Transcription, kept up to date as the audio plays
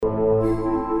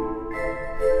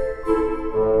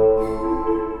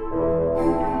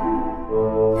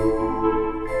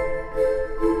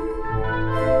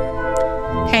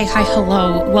Hey, hi,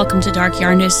 hello. Welcome to Dark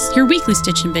Yarnus, your weekly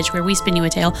Stitch and Bitch where we spin you a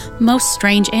tale most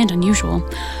strange and unusual.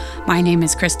 My name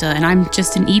is Krista, and I'm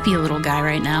just an eepy little guy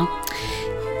right now.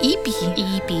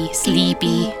 Eepy,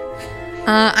 sleepy.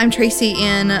 I'm Tracy,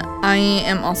 and I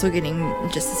am also getting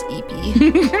just as eepy.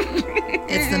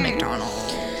 It's the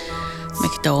McDonald's.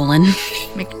 McDolan.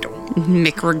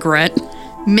 McRegret.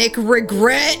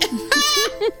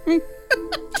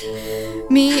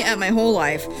 Me at my whole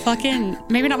life. Fucking,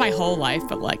 maybe not my whole life,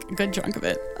 but like a good chunk of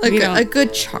it. A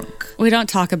good chunk. We don't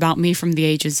talk about me from the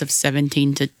ages of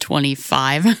 17 to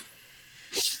 25.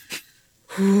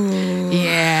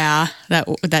 Yeah,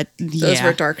 Those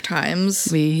were dark times.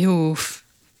 Prefrontal.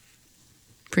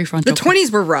 The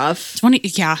 20s were rough. 20,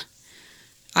 yeah.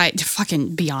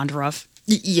 Fucking beyond rough.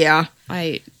 Yeah.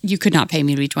 You could not pay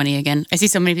me to be 20 again. I see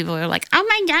so many people who are like, oh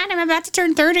my God, I'm about to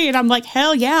turn 30. And I'm like,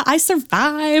 hell yeah, I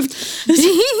survived.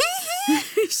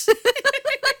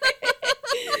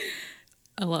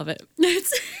 I love it.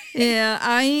 Yeah,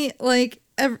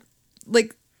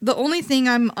 the only thing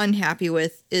I'm unhappy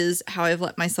with is how I've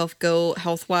let myself go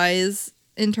health-wise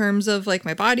in terms of like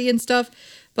my body and stuff.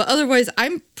 But otherwise,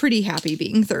 I'm pretty happy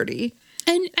being 30.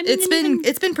 And I mean,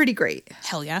 it's been pretty great.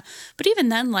 Hell yeah. But even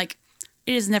then, like,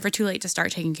 it is never too late to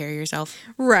start taking care of yourself.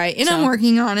 Right. And I'm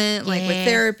working on it, like with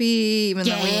therapy, even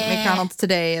though we eat McDonald's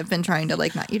today. I've been trying to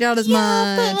like not eat out as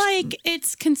much. But like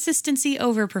it's consistency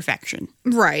over perfection.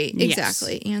 Right.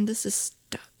 Exactly. Yes. And this is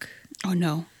stuck. Oh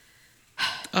no.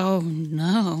 Oh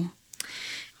no.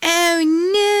 Oh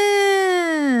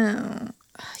no.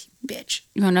 Oh, you bitch.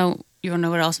 You wanna know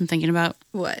what else I'm thinking about?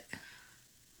 What?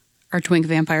 Our twink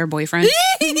vampire boyfriend.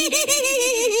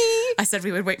 I said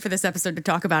we would wait for this episode to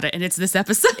talk about it, and it's this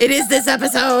episode. It is this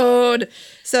episode.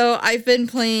 So I've been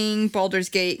playing Baldur's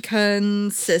Gate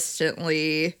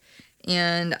consistently,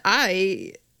 and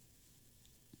I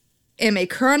am a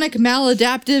chronic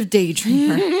maladaptive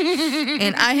daydreamer.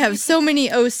 And I have so many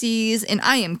OCs, and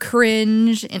I am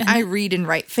cringe, and I read and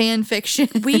write fan fiction.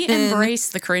 We embrace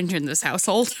the cringe in this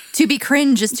household. To be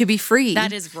cringe is to be free.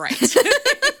 That is right.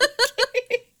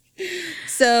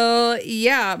 So,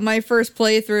 yeah, my first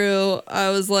playthrough, I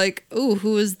was like, ooh,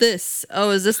 who is this? Oh,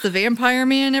 is this the vampire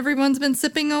man everyone's been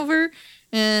sipping over?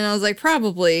 And I was like,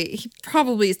 probably. He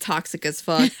probably is toxic as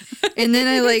fuck. And then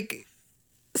I, like,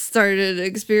 started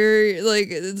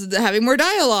having more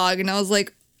dialogue. And I was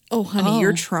like, oh, honey,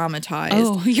 you're traumatized.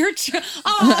 Oh,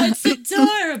 it's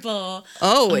adorable.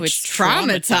 It's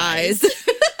traumatized.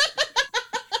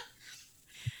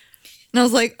 And I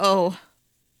was like, oh,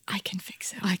 I can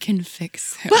fix him.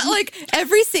 But like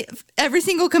every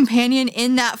single companion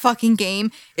in that fucking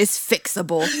game is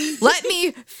fixable. Let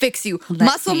me fix you.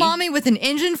 Muscle mommy with an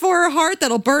engine for her heart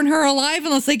that'll burn her alive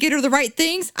unless I get her the right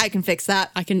things. I can fix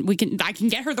that. I can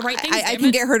get her the right things. I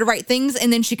can get her the right things,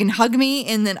 and then she can hug me,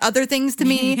 and then other things to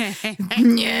me.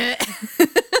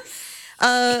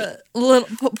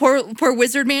 Poor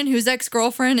wizard man whose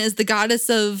ex-girlfriend is the goddess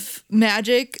of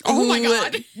magic. Oh my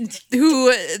God.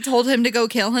 Who told him to go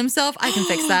kill himself. I can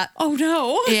fix that. Oh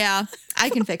no. Yeah, I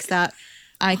can fix that.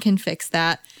 I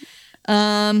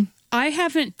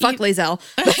haven't. Fuck Lae'zel.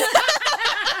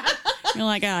 You're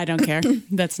like, I don't care.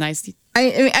 That's nice.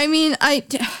 I mean,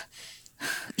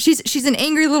 she's an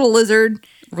angry little lizard.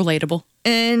 Relatable.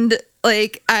 And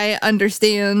like, I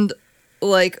understand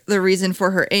like the reason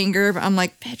for her anger, but I'm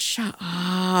like, bitch, shut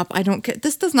up. I don't care.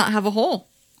 This does not have a hole.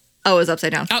 Oh, it's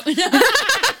upside down. Oh.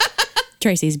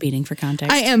 Tracy's beating for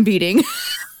context. I am beating.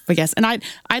 But yes, and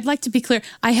I'd like to be clear,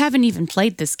 I haven't even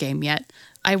played this game yet.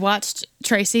 I watched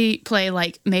Tracy play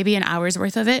like maybe an hour's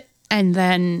worth of it, and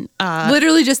then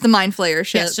literally just the Mind Flayer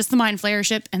ship. Yes, just the Mind Flayer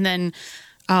ship, and then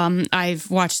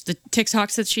I've watched the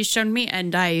TikToks that she's shown me,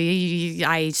 and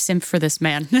I simp for this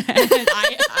man.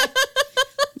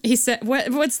 He said,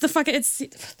 what's the fuck? It's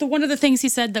one of the things he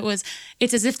said that was,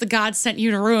 it's as if the gods sent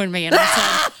you to ruin me. And I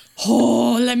said,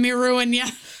 oh, let me ruin you.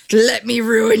 Let me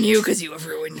ruin you because you have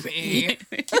ruined me.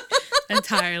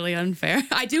 Entirely unfair.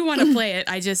 I do want to play it.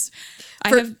 I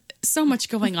have so much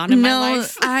going on in my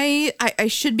life. I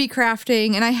should be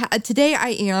crafting, and today I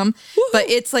am, but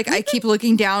it's like I keep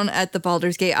looking down at the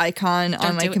Baldur's Gate icon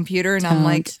on my computer, and I'm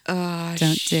like, oh,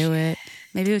 don't do it.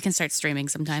 Maybe we can start streaming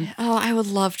sometime. Oh, I would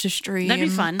love to stream. That'd be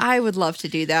fun. I would love to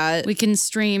do that. We can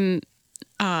stream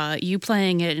you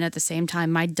playing it, and at the same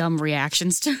time, my dumb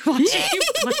reactions to watching you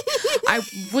play. I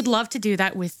would love to do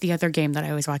that with the other game that I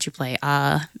always watch you play,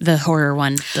 the horror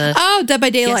one. Dead by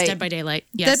Daylight. Yes, Dead by Daylight.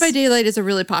 Yes. Dead by Daylight is a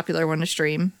really popular one to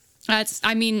stream. It's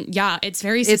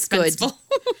very suspenseful.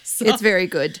 So, it's very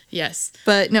good. Yes.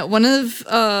 But no, one of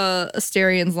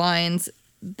Asterian's lines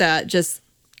that just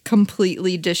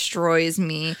completely destroys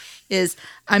me is,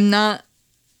 I'm not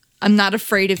I'm not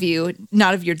afraid of you,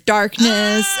 not of your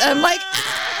darkness. I'm like,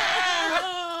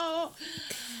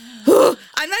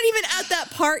 I'm not even at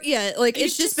that part yet. Like,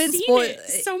 it's just been spoiled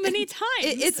so many times.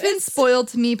 It's been spoiled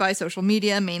to me by social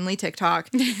media, mainly TikTok.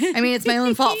 I mean, it's my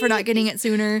own fault for not getting it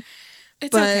sooner.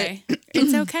 It's okay.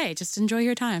 It's okay. Just enjoy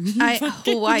your time. I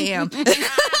am.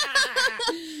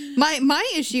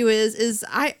 My issue is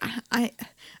I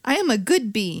am a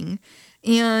good being,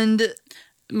 and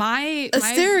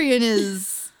Astarion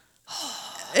is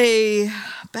a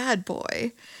bad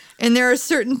boy. And there are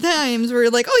certain times where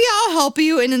you're like, oh yeah, I'll help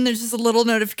you. And then there's just a little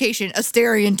notification,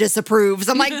 Astarion disapproves.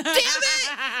 I'm like, damn it.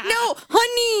 No,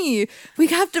 honey. We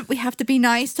have to be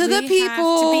nice to the people. We have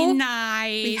to be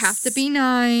nice. We have to be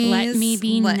nice. Let me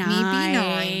be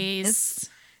nice.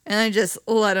 And I just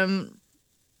let him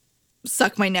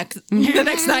suck my neck the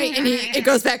next night, and it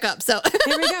goes back up. So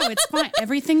there we go. It's fine.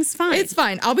 Everything's fine. It's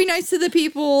fine. I'll be nice to the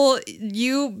people.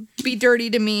 You be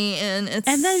dirty to me, and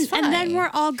fine. And then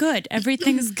we're all good.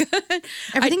 Everything's good.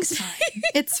 Everything's fine.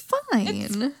 It's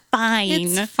fine.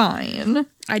 It's fine.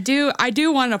 I do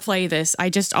want to play this.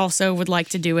 I just also would like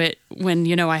to do it when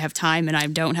I have time and I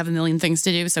don't have a million things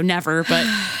to do. So never. But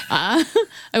I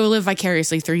will live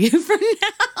vicariously through you for now.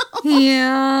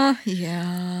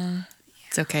 Yeah.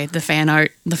 It's okay. The fan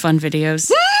art, the fun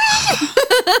videos.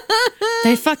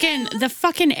 The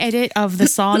fucking edit of the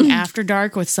song After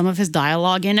Dark with some of his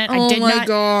dialogue in it.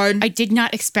 God. I did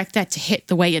not expect that to hit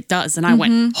the way it does. And I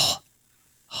went,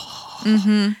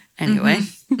 Anyway.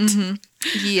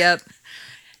 Yep.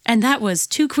 And that was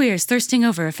two queers thirsting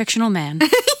over a fictional man. I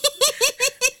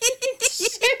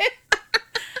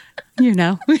mean,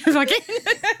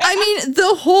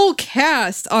 the whole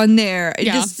cast on there.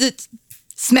 It's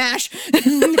smash. It's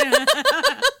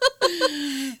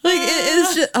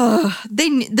just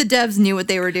the devs knew what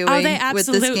they were doing they with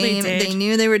this game. did. They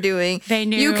knew they were doing. They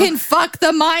knew. You can fuck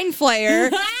the mind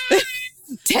flayer.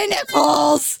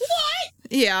 Tentacles. What?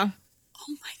 Yeah. Oh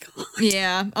my god.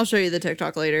 Yeah, I'll show you the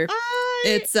TikTok later.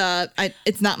 It's not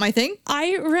my thing.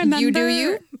 I remember. You do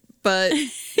you, but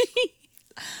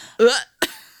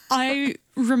I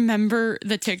remember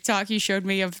the TikTok you showed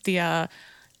me of the am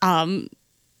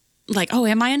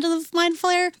I into the mind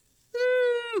flare?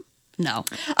 No.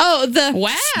 Oh,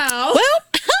 wow. Well,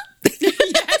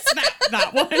 yes,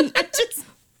 that one.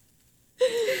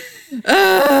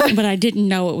 But I didn't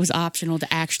know it was optional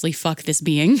to actually fuck this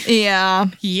being. Yeah.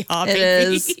 Yeah, it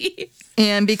is.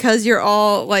 And because you're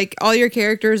all your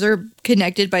characters are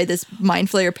connected by this mind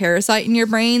flayer parasite in your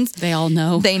brains. They all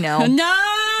know. They know. No!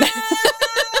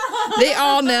 They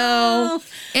all know.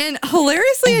 And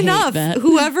hilariously enough,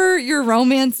 whoever you're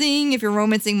romancing, if you're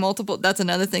romancing multiple, that's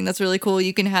another thing that's really cool.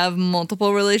 You can have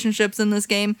multiple relationships in this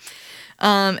game.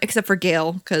 Except for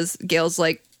Gale, because Gale's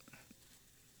I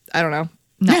don't know,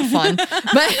 not fun.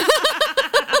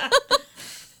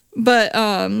 But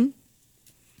how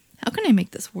can I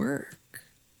make this work?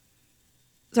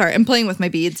 Sorry, I'm playing with my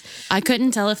beads. I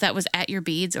couldn't tell if that was at your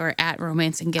beads or at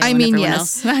romancing Gale. I mean,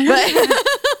 yes.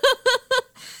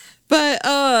 But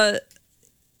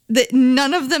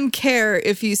none of them care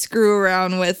if you screw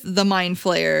around with the mind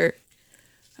flayer.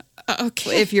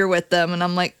 Okay. If you're with them, and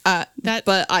I'm like, but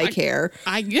I care.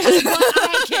 I care.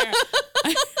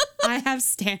 I have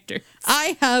standards.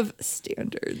 I have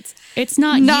standards. It's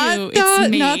not you, it's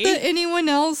me. Not that anyone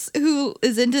else who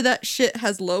is into that shit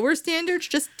has lower standards,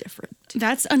 just different.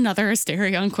 That's another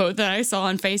Asterion quote that I saw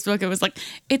on Facebook. It was like,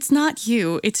 it's not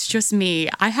you, it's just me.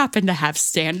 I happen to have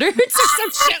standards or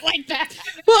some shit like that.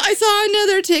 Well, I saw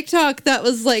another TikTok that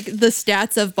was like the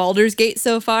stats of Baldur's Gate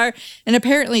so far, and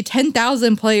apparently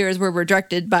 10,000 players were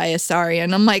rejected by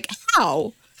Astarion. I'm like,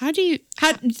 how? How do you...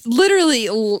 Literally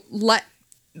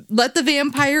let the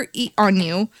vampire eat on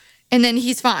you, and then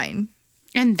he's fine.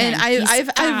 And then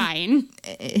he's fine.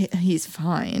 He's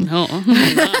fine. No.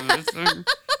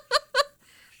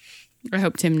 I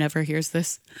hope Tim never hears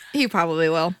this. He probably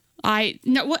will. He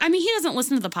doesn't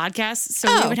listen to the podcast,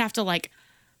 so we would have to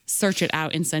search it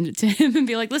out and send it to him and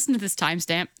be like, listen to this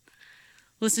timestamp.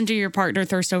 Listen to your partner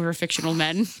thirst over fictional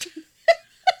men.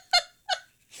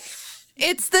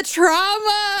 It's the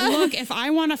trauma. Look, if I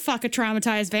want to fuck a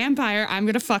traumatized vampire, I'm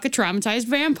going to fuck a traumatized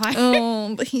vampire.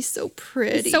 Oh, but he's so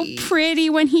pretty. So pretty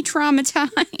when he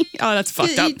traumatized. Oh, that's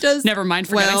fucked up. Never mind.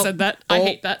 Forget I said that. I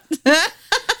hate that.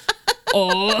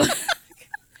 Oh,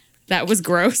 that was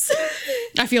gross.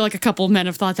 I feel like a couple of men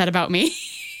have thought that about me.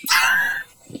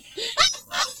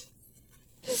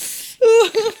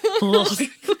 I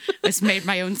just made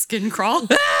my own skin crawl.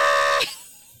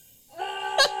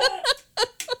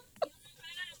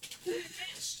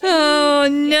 Oh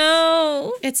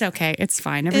no. It's okay. It's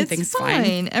fine. Everything's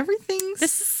fine.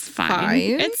 Everything's fine.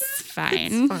 fine. It's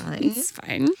fine. It's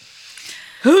fine.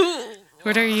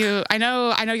 What are you? I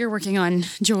know you're working on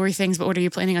jewelry things, but what are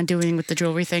you planning on doing with the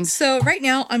jewelry things? So right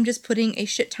now I'm just putting a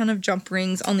shit ton of jump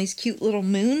rings on these cute little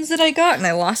moons that I got, and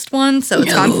I lost one, so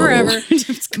it's gone forever.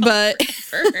 But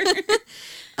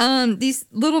these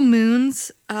little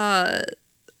moons, the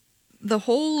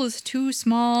hole is too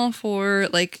small for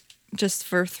just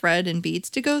for thread and beads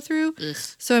to go through. Ugh.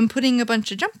 So I'm putting a bunch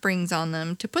of jump rings on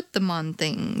them to put them on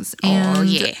things.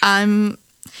 And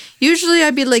usually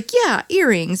I'd be like, yeah,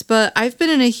 earrings, but I've been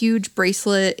in a huge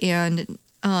bracelet and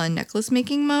necklace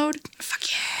making mode.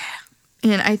 Fuck yeah.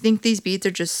 And I think these beads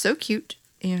are just so cute.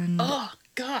 And oh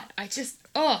God,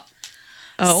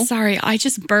 sorry, I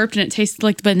just burped and it tasted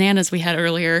like the bananas we had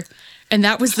earlier. And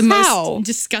that was the most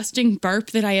disgusting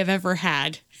burp that I have ever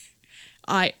had.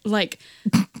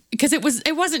 Because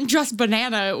it wasn't just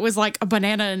banana, it was like a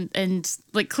banana and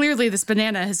clearly this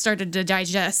banana has started to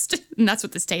digest, and that's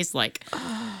what this tastes like.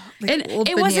 And old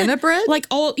banana bread?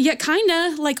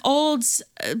 Kinda like old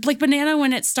banana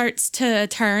when it starts to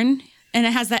turn and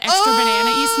it has that extra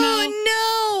banana-y smell.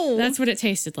 Oh no! That's what it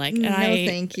tasted like. And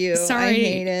thank you. Sorry, I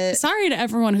hate it. Sorry to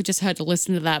everyone who just had to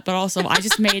listen to that, but also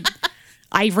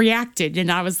I reacted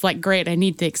and I was like, great, I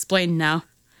need to explain now.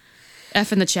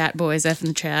 F in the chat, boys. F in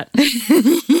the chat.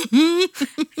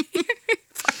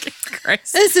 Fucking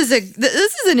Christ. This is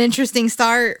an interesting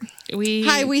start.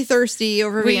 We thirsty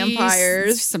over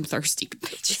vampires. Some thirsty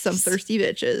bitches. Some thirsty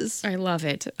bitches. I love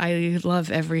it. I love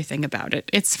everything about it.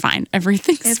 It's fine.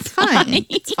 Everything's fine.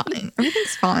 It's fine.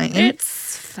 Everything's fine.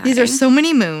 It's fine. These are so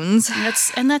many moons.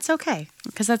 That's okay.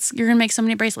 Because you're gonna make so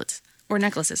many bracelets or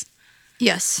necklaces.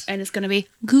 Yes. And it's gonna be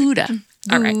Gouda.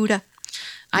 All right.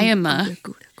 I am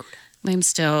Gouda. I'm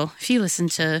still, if you listen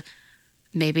to,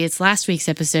 maybe it's last week's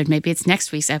episode, maybe it's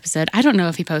next week's episode. I don't know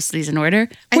if he posts these in order.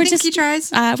 I think he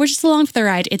tries. We're just along for the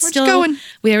ride. We're still going.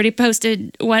 We already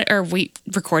posted one, or we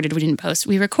recorded. We didn't post.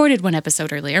 We recorded one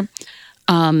episode earlier,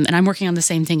 and I'm working on the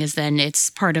same thing as then.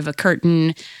 It's part of a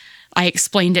curtain. I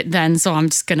explained it then, so I'm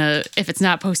just gonna. If it's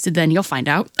not posted, then you'll find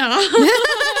out.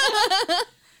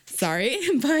 Sorry,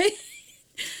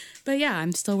 but yeah,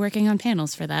 I'm still working on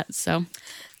panels for that. So.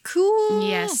 Cool.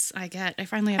 Yes, I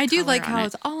finally have. I do like how it.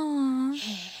 it's. Oh,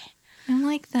 yeah. I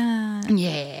like that.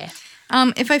 Yeah.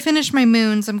 If I finish my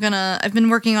moons, I've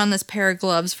been working on this pair of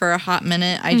gloves for a hot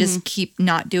minute. I just keep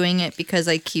not doing it because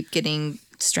I keep getting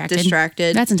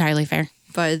distracted. That's entirely fair.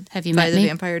 By the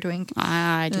vampire twink.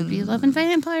 I do be loving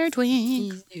vampire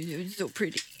twink. He's so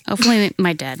pretty. Hopefully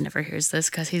my dad never hears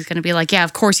this because he's going to be like, yeah,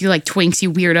 of course you like twinks,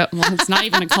 you weirdo. Well, it's not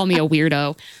even going to call me a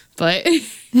weirdo, but...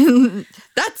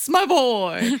 That's my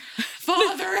boy.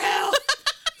 Father help.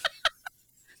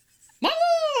 My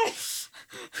boy.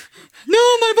 No,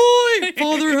 my boy.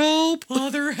 Father help.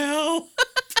 Father help.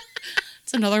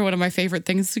 It's another one of my favorite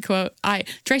things to quote.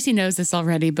 Tracy knows this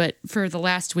already, but for the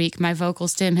last week, my vocal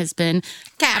stim has been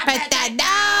Carpet the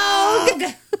dog.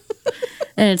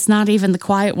 And it's not even the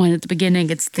quiet one at the beginning.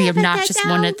 It's the obnoxious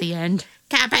one at the end.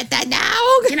 Carpet the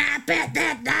dog. Carpet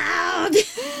the dog.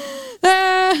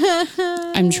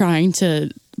 I'm trying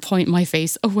to point my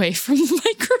face away from the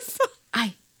microphone.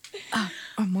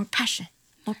 More passion.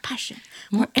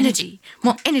 More energy,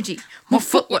 more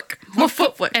footwork.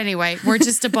 Anyway, we're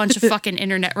just a bunch of fucking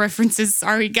internet references.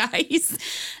 Sorry, guys.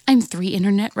 I'm 3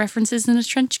 internet references in a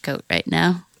trench coat right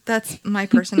now. That's my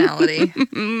personality.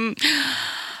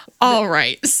 All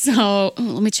right. So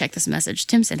let me check this message.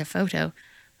 Tim sent a photo.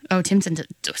 Oh, Tim sent a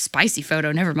spicy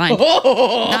photo. Never mind.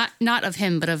 Not of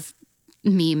him, but of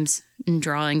memes and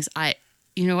drawings.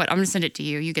 You know what? I'm going to send it to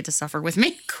you. You get to suffer with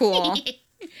me. Cool.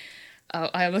 Oh,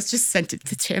 I almost just sent it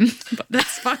to Tim, but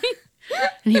that's fine.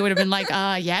 And he would have been like,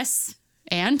 yes,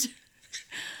 and?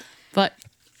 But.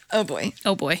 Oh, boy.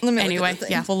 Anyway,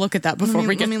 yeah, we'll look at that before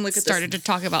we get started to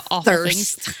talk about awful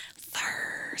things.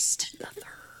 Thirst. The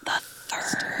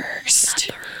thirst.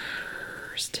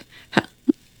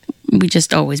 We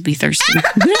just always be thirsty.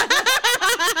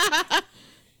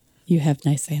 You have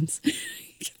nice hands.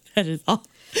 That is all.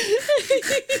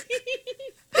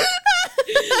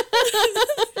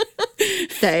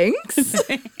 Thanks.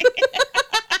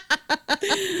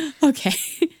 Okay.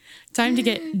 Time to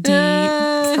get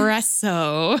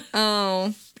depresso.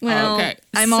 Oh, well, okay.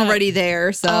 I'm already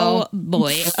there, so. Oh,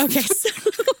 boy. Okay.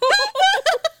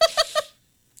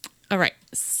 All right.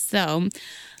 So,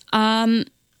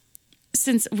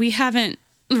 since we haven't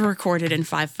recorded in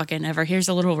 5 fucking ever, here's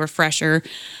a little refresher.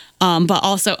 But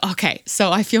also, okay,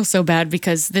 so I feel so bad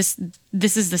because this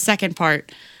is the second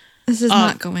part. This is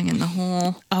not going in the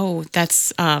hole. Oh,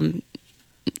 that's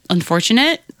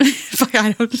unfortunate.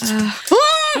 I don't.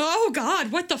 Oh,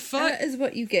 God, what the fuck? That is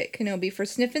what you get, Kenobi, for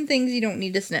sniffing things you don't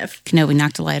need to sniff. Kenobi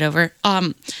knocked a light over.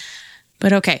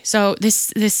 But okay, so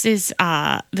this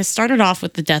started off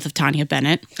with the death of Tanya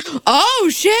Bennett. Oh,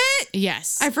 shit!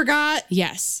 Yes. I forgot.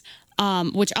 Yes.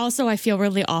 Which also I feel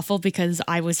really awful because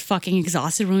I was fucking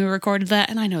exhausted when we recorded that,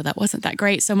 and I know that wasn't that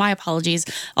great, so my apologies.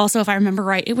 Also, if I remember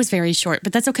right, it was very short,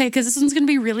 but that's okay because this one's going to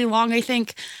be really long, I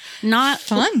think. Not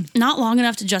fun. Not long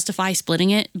enough to justify splitting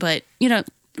it, but,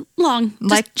 long.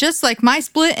 Just like my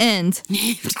split ends.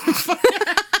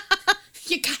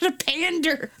 You gotta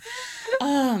pander.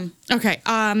 Okay.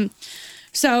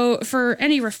 So for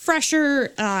any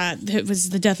refresher, it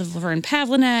was the death of Laverne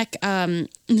Pavlinak.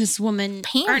 This woman,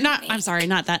 not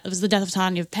that. It was the death of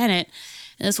Tanya Bennett.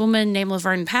 And this woman named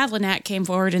Laverne Pavlinak came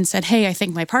forward and said, "Hey, I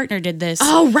think my partner did this."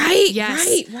 Oh, right.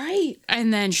 Yes. Right.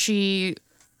 And then she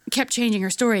kept changing her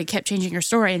story,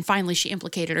 and finally she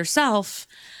implicated herself.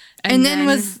 And then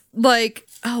was like,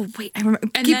 oh, wait, I remember.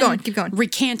 Keep going.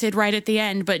 Recanted right at the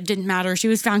end, but it didn't matter. She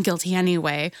was found guilty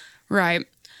anyway. Right.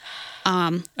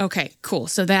 Okay, cool.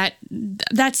 So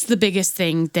that's the biggest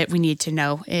thing that we need to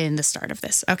know in the start of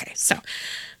this. Okay, so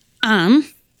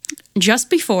just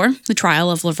before the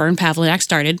trial of Laverne Pavlinak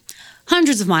started,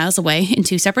 hundreds of miles away in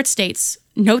two separate states,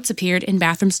 notes appeared in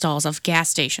bathroom stalls of gas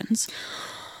stations.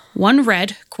 One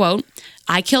read, quote,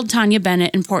 "I killed Tanya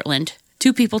Bennett in Portland.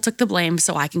 2 people took the blame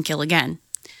so I can kill again."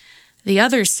 The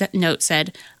other note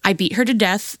said, "I beat her to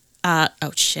death.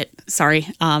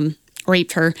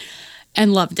 Raped her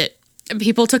and loved it.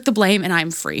 People took the blame and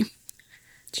I'm free."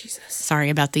 Jesus. Sorry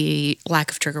about the lack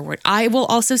of trigger word. I will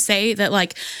also say that,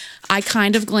 I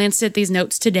kind of glanced at these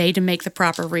notes today to make the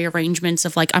proper rearrangements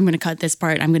of, I'm going to cut this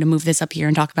part, I'm going to move this up here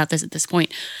and talk about this at this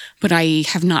point. But I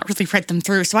have not really read them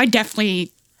through. So I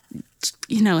definitely,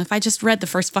 if I just read the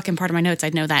first fucking part of my notes,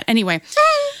 I'd know that. Anyway,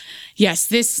 yes,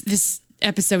 this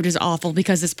episode is awful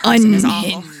because this person is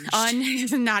awful.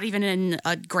 Not even in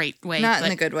a great way. Not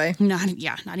in a good way. Not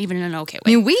even in an okay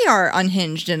way. I mean, we are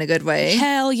unhinged in a good way.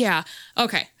 Hell yeah.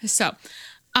 Okay, so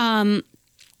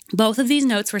both of these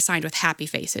notes were signed with happy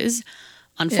faces.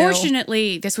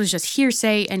 Unfortunately, this was just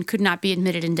hearsay and could not be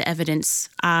admitted into evidence.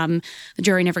 The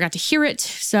jury never got to hear it.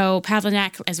 So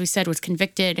Pavlinak, as we said, was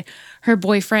convicted. Her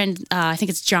boyfriend, I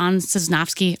think it's John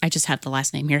Sosnovsky. I just have the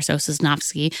last name here, so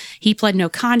Sosnovsky. He pled no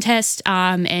contest,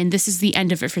 and this is the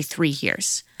end of it for 3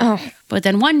 years. Oh. But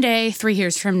then one day, 3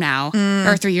 years from now,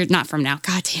 or 3 years, not from now,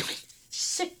 God damn it.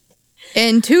 Shit.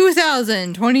 In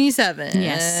 2027.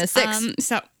 Yes. 6.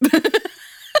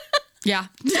 Yeah.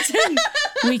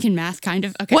 We can math, kind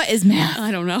of. Okay. What is math? I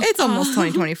don't know. It's almost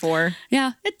 2024.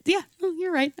 Yeah.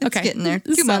 You're right. It's getting there.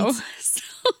 2 months.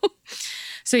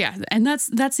 So yeah, and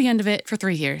that's the end of it for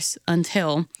 3 years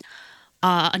until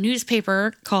a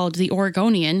newspaper called The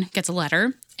Oregonian gets a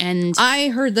letter, and I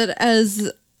heard that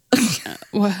as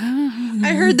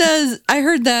I heard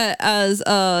that as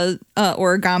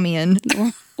origamian.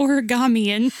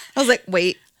 Origamian. I was like,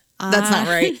 wait. That's not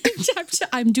right.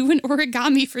 I'm doing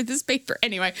origami for this paper.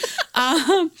 Anyway,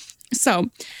 and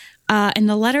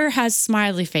the letter has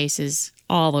smiley faces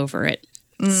all over it.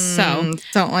 So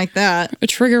don't like that. A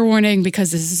trigger warning because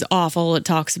this is awful. It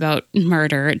talks about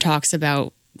murder. It talks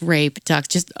about rape. It talks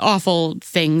just awful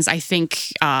things. I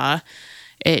think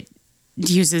it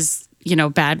uses,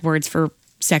 bad words for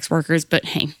sex workers. But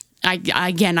hey,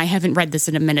 I haven't read this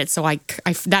in a minute, so I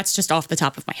that's just off the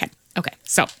top of my head. Okay,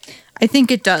 so I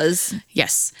think it does.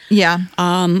 Yes. Yeah.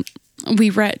 We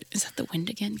read. Is that the wind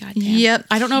again? Goddamn. Yep.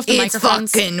 I don't know if the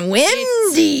microphone's fucking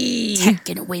windy. It's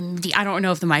fucking windy. I don't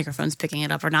know if the microphone's picking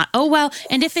it up or not. Oh well.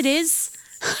 And if it is,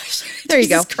 there you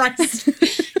go. Christ.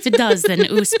 If it does, then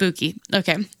ooh, spooky.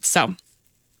 Okay. So,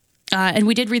 and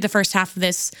we did read the first half of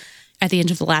this at the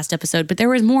end of the last episode, but there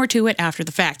was more to it after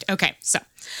the fact. Okay. So,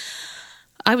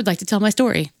 I would like to tell my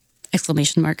story!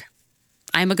 Exclamation mark.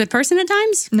 I'm a good person at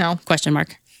times? No. Question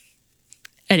mark.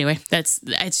 Anyway,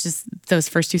 it's just those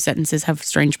first 2 sentences have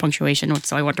strange punctuation,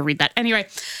 so I want to read that. Anyway,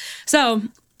 so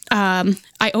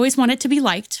I always wanted to be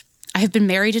liked. I have been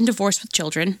married and divorced with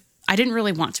children. I didn't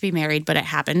really want to be married, but it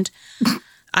happened.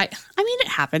 I mean, it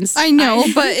happens. I know,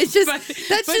 but it's just,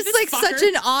 that's just like fucker. Such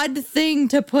an odd thing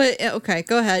to put. Okay,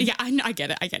 go ahead. Yeah, I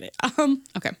get it.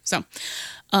 Okay, so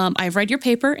I've read your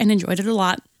paper and enjoyed it a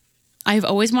lot. I've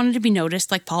always wanted to be noticed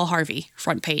like Paul Harvey,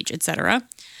 front page, etc.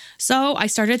 So I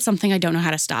started something I don't know how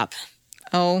to stop.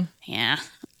 Oh. Yeah.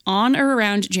 On or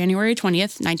around January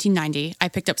 20th, 1990, I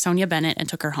picked up Sonia Bennett and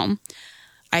took her home.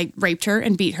 I raped her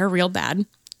and beat her real bad.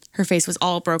 Her face was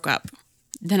all broke up.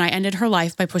 Then I ended her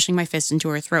life by pushing my fist into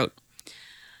her throat.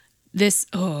 This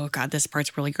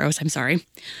part's really gross. I'm sorry.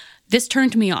 This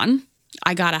turned me on.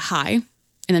 I got a high,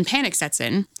 and then panic sets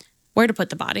in. where to put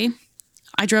the body.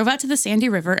 I drove out to the Sandy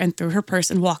River and threw her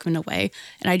purse and Walkman away,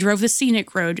 and I drove the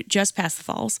scenic road just past the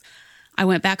falls. I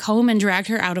went back home and dragged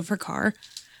her out of her car,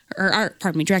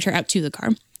 dragged her out to the car.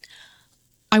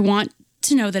 I want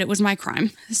to know that it was my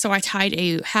crime, so I tied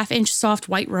a half-inch soft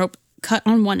white rope cut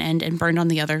on one end and burned on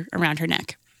the other around her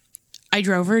neck. I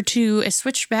drove her to a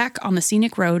switchback on the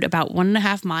scenic road about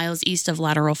 1.5 miles east of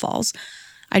Lateral Falls.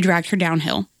 I dragged her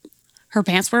downhill. Her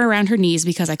pants were around her knees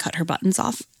because I cut her buttons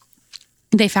off.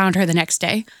 They found her the next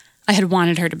day. I had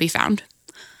wanted her to be found.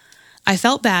 I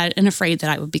felt bad and afraid that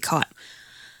I would be caught.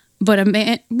 But a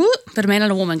man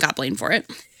and a woman got blamed for it.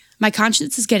 My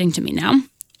conscience is getting to me now.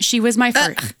 She was my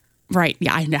first. Right.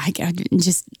 Yeah, I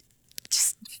just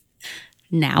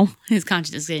now. His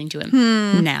conscience is getting to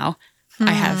him. Now.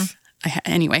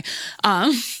 Anyway.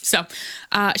 So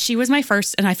she was my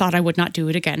first, and I thought I would not do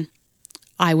it again.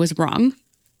 I was wrong.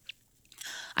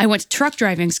 I went to truck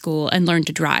driving school and learned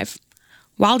to drive.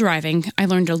 While driving, I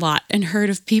learned a lot and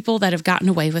heard of people that have gotten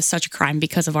away with such a crime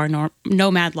because of our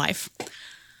nomad life.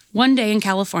 One day in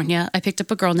California, I picked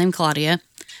up a girl named Claudia.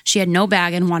 She had no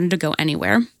bag and wanted to go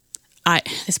anywhere.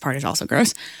 This part is also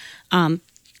gross.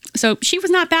 So she was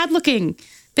not bad looking.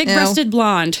 Big-breasted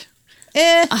blonde.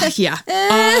 Yeah.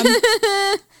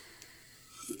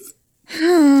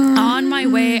 On my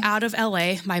way out of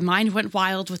LA, my mind went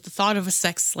wild with the thought of a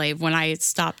sex slave when I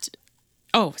stopped.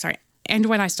 Oh, sorry. And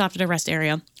when I stopped at a rest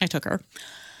area, I took her.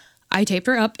 I taped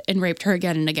her up and raped her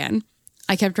again and again.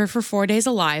 I kept her for 4 days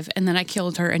alive, and then I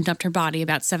killed her and dumped her body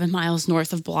about 7 miles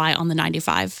north of Bly on the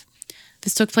 95.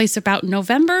 This took place about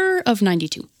November of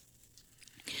 92.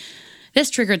 This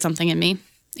triggered something in me.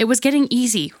 It was getting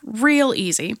easy, real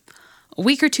easy. A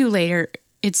week or two later,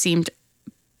 it seemed,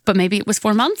 but maybe it was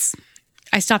 4 months.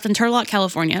 I stopped in Turlock,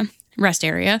 California, rest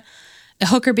area. A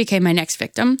hooker became my next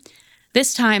victim.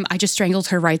 This time, I just strangled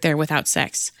her right there without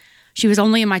sex. She was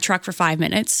only in my truck for 5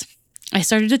 minutes. I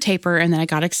started to tape her, and then I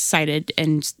got excited,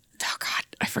 and, oh God,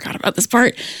 I forgot about this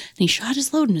part. And he shot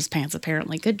his load in his pants,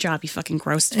 apparently. Good job, you fucking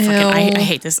gross. I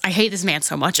hate this. I hate this man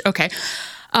so much. Okay.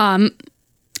 I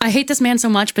hate this man so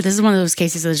much, but this is one of those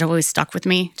cases that has always stuck with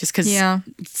me, just because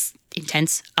it's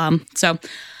intense. So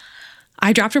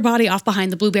I dropped her body off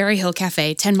behind the Blueberry Hill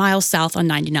Cafe, 10 miles south on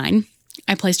 99.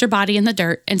 I placed her body in the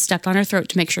dirt and stepped on her throat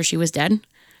to make sure she was dead.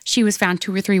 She was found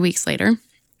 2 or 3 weeks later.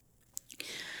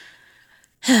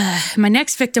 My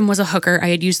next victim was a hooker I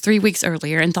had used 3 weeks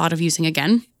earlier and thought of using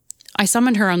again. I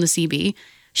summoned her on the CB.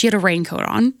 She had a raincoat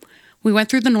on. We went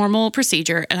through the normal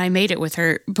procedure, and I made it with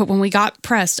her, but when we got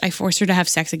pressed, I forced her to have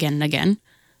sex again and again.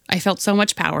 I felt so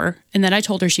much power, and then I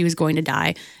told her she was going to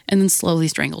die, and then slowly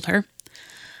strangled her.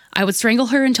 I would strangle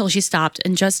her until she stopped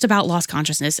and just about lost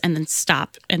consciousness, and then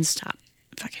stop.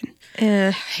 Fucking.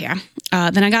 Yeah.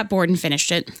 Then I got bored and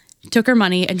finished it. Took her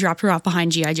money and dropped her off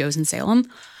behind G.I. Joe's in Salem.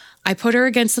 I put her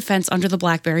against the fence under the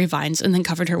blackberry vines and then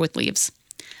covered her with leaves.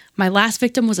 My last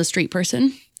victim was a street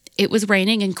person. It was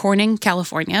raining in Corning,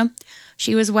 California.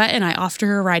 She was wet, and I offered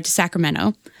her a ride to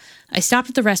Sacramento. I stopped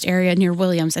at the rest area near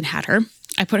Williams and had her.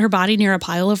 I put her body near a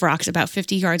pile of rocks about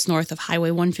 50 yards north of Highway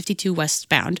 152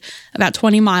 westbound, about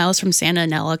 20 miles from Santa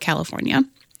Ynez, California.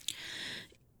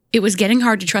 It was getting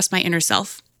hard to trust my inner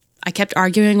self. I kept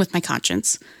arguing with my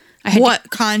conscience.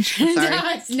 Conscience?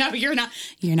 Sorry. No, you're not.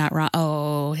 You're not wrong.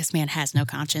 Oh, this man has no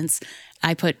conscience.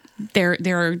 I put there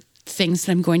are things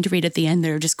that I'm going to read at the end that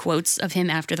are just quotes of him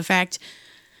after the fact.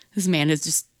 This man is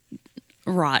just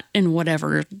rot in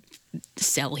whatever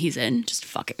cell he's in. Just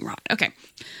fucking rot. Okay.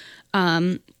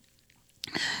 I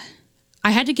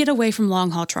had to get away from long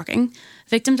haul trucking.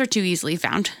 Victims are too easily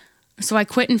found. So I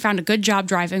quit and found a good job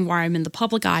driving where I'm in the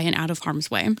public eye and out of harm's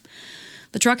way.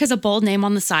 The truck has a bold name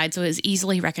on the side, so it is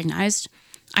easily recognized.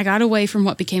 I got away from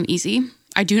what became easy.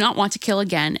 I do not want to kill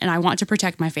again, and I want to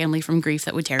protect my family from grief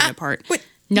that would tear it apart. Wait.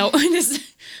 No,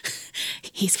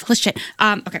 he's full of shit.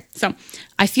 Okay, so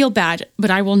I feel bad,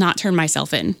 but I will not turn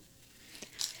myself in.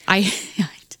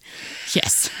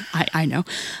 Yes, I know.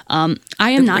 I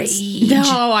am not.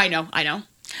 No, I know.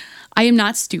 I am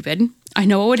not stupid. I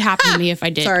know what would happen to me if I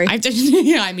did. Sorry.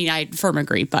 I firm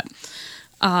agree, but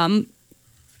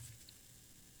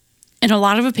in a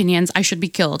lot of opinions, I should be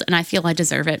killed, and I feel I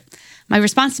deserve it. My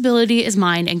responsibility is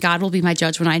mine, and God will be my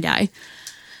judge when I die.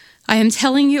 I am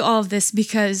telling you all of this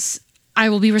because I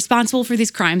will be responsible for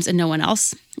these crimes and no one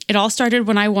else. It all started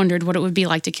when I wondered what it would be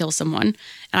like to kill someone,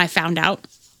 and I found out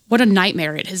what a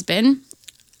nightmare it has been.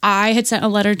 I had sent a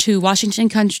letter to Washington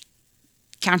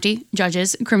County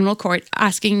Judges Criminal Court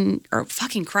asking,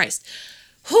 fucking Christ.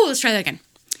 Let's try that again.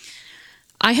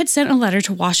 I had sent a letter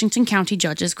to Washington County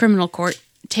Judges Criminal Court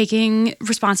taking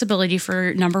responsibility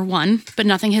for number 1, but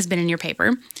nothing has been in your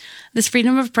paper. This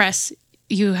freedom of press,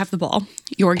 you have the ball,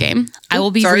 your game. I will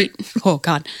be oh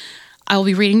God. I will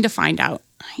be reading to find out.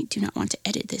 I do not want to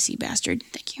edit this, you bastard.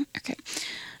 Thank you. Okay.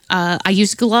 I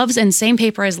used gloves and same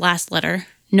paper as last letter.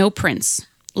 No prints.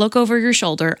 Look over your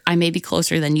shoulder. I may be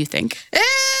closer than you think.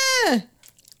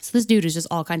 So this dude is just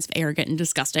all kinds of arrogant and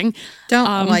disgusting.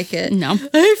 Don't like it. No.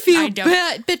 I feel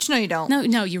bad. Bitch, no, you don't.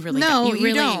 No, you really don't. You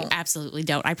really don't. Absolutely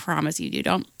don't. I promise you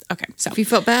don't. Okay, so. If you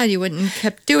felt bad, you wouldn't have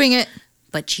kept doing it.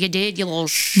 But you did, you little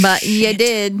shit. But you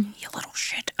did. You little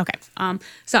shit. Okay,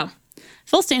 so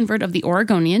Phil Stanford of the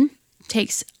Oregonian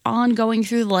takes on going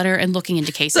through the letter and looking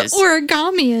into cases. The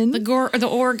Oregonian. The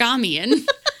Oregonian.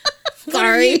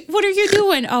 Sorry. What are you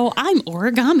doing? Oh, I'm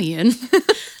Oregonian.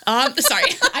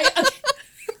 Sorry.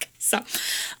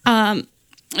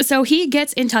 So he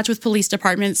gets in touch with police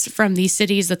departments from these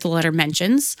cities that the letter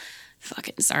mentions.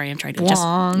 Fucking sorry, I'm trying to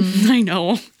I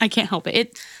know. I can't help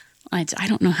it. I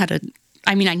don't know how to.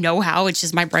 I mean, I know how. It's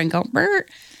just my brain go. Brr.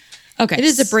 Okay. It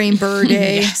is a brain burr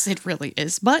day. Yes, it really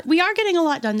is. But we are getting a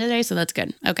lot done today, so that's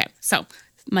good. Okay. So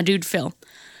my dude Phil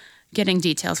getting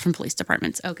details from police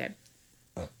departments. Okay.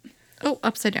 Oh,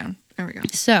 upside down. There we go.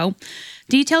 So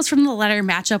details from the letter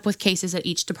match up with cases at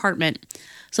each department.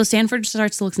 So Stanford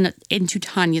starts looking into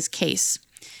Tanya's case.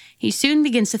 He soon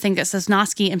begins to think that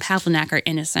Sosnovsky and Pavlinak are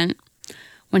innocent.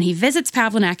 When he visits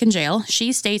Pavlinak in jail,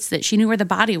 she states that she knew where the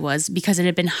body was because it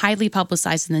had been highly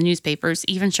publicized in the newspapers,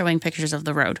 even showing pictures of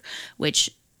the road, which,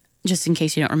 just in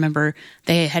case you don't remember,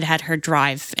 they had her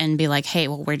drive and be like, hey,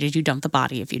 well, where did you dump the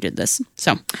body if you did this?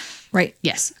 So, right.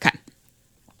 Yes. Okay.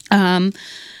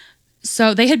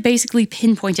 So they had basically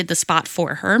pinpointed the spot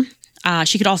for her.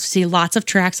 She could also see lots of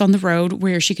tracks on the road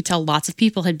where she could tell lots of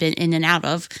people had been in and out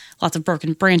of, lots of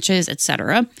broken branches,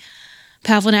 etc.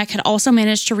 Pavlinak had also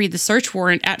managed to read the search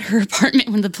warrant at her apartment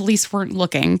when the police weren't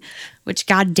looking, which,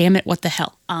 god damn it, what the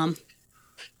hell?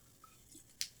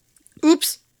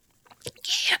 Oops.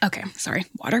 Yeah, okay, sorry.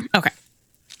 Water? Okay.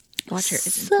 Water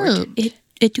is important.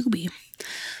 It do be.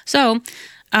 So,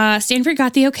 Stanford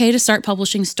got the okay to start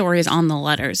publishing stories on the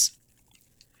letters.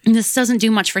 And this doesn't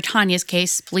do much for Tanya's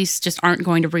case. Police just aren't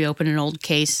going to reopen an old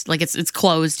case. Like, it's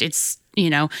closed. It's,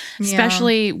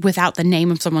 especially without the name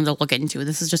of someone to look into.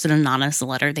 This is just an anonymous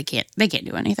letter. They can't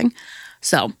do anything.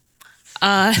 So,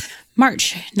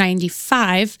 March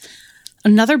 95,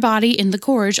 another body in the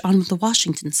gorge on the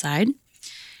Washington side.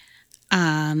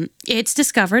 It's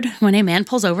discovered when a man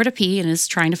pulls over to pee and is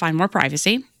trying to find more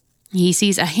privacy. He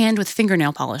sees a hand with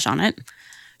fingernail polish on it.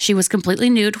 She was completely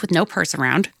nude with no purse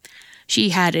around. She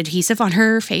had adhesive on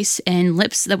her face and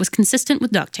lips that was consistent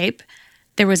with duct tape.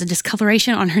 There was a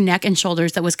discoloration on her neck and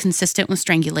shoulders that was consistent with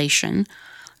strangulation.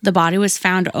 The body was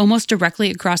found almost directly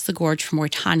across the gorge from where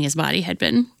Tanya's body had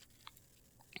been.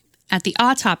 At the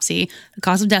autopsy, the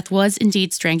cause of death was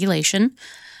indeed strangulation.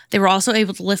 They were also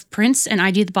able to lift prints and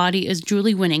ID the body as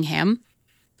Julie Winningham.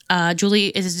 Julie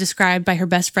is described by her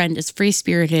best friend as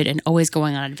free-spirited and always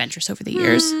going on adventures over the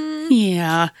years.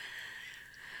 Yeah.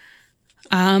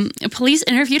 Police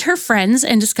interviewed her friends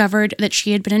and discovered that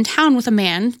she had been in town with a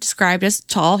man described as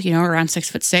tall, around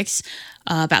 6'6",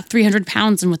 about 300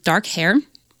 pounds and with dark hair.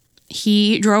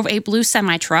 He drove a blue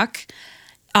semi-truck.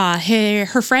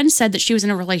 Her friend said that she was in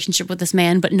a relationship with this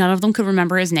man, but none of them could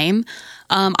remember his name.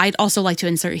 I'd also like to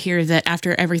insert here that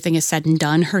after everything is said and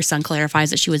done, her son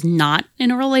clarifies that she was not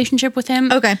in a relationship with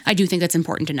him. Okay. I do think that's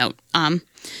important to note.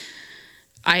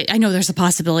 I know there's a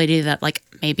possibility that,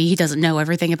 maybe he doesn't know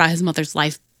everything about his mother's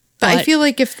life. But I feel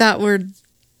like if that were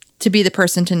to be the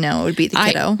person to know, it would be the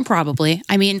kiddo. Probably.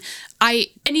 I mean,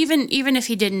 even if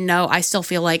he didn't know, I still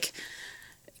feel like,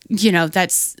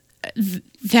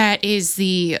 that is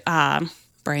the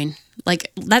brain.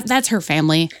 That's her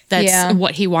family. That's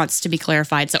what he wants to be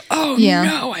clarified. So,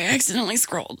 no, I accidentally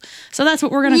scrolled. So that's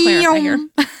what we're going to clarify here.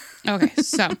 Okay,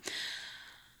 so.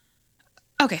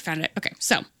 Okay, found it. Okay,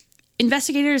 so.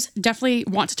 Investigators definitely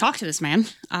want to talk to this man.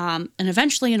 And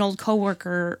eventually an old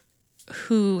coworker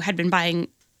who had been buying...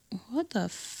 What the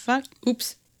fuck?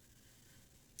 Oops.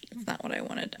 That's not what I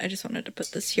wanted. I just wanted to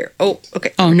put this here. Oh,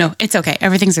 okay. Oh, no. It's okay.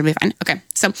 Everything's going to be fine. Okay.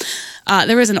 So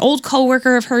there was an old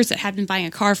coworker of hers that had been buying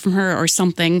a car from her or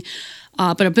something.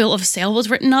 But a bill of sale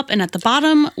was written up. And at the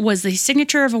bottom was the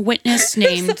signature of a witness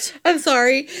named... I'm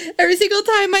sorry. Every single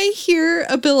time I hear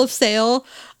a bill of sale...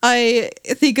 I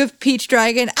think of Peach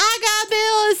Dragon. I got a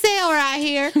bill of sale right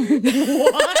here.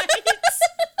 What?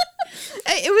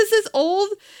 It was this old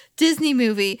Disney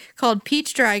movie called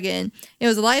Peach Dragon. It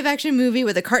was a live action movie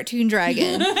with a cartoon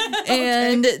dragon.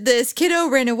 And this kiddo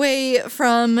ran away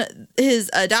from his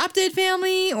adopted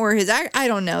family or I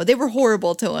don't know. They were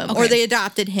horrible to him or they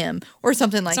adopted him or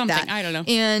something like that. I don't know.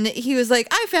 And he was like,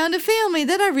 I found a family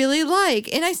that I really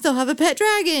like and I still have a pet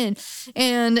dragon.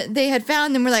 And they had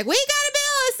found them. We're like, we got a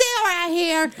bill of sale right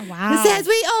here. Wow. It says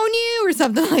we own you or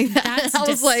something like that. That's I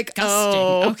was like,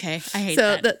 oh. Okay. I hate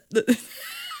that.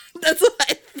 That's what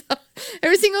I thought.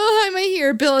 Every single time I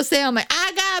hear bill of sale, I'm like,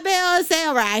 I got a bill of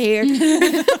sale right here.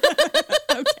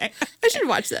 Okay. I should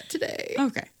watch that today.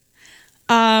 Okay.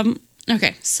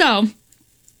 Okay. So,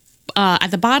 at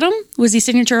the bottom was the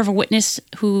signature of a witness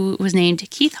who was named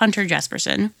Keith Hunter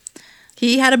Jesperson.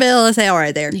 He had a bill of sale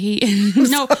right there. He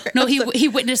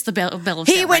witnessed the bill of sale.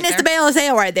 He witnessed the bill of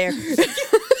sale right there.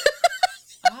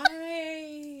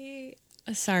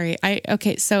 Sorry.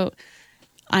 So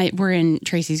we're in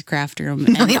Tracy's craft room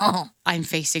and I'm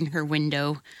facing her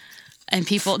window and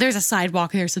there's a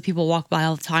sidewalk there. So people walk by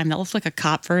all the time. That looks like a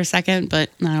cop for a second, but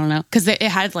I don't know. Cause it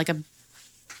had like a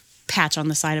patch on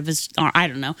the side of his arm. I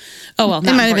don't know. Oh, well,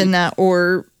 it might have been that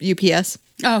or UPS.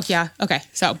 Oh yeah. Okay.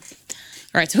 So, all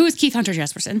right. So who is Keith Hunter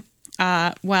Jesperson?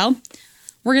 Well,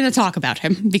 we're going to talk about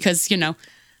him because,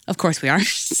 of course we are.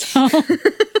 So,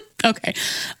 okay.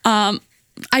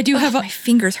 I do have my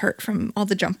fingers hurt from all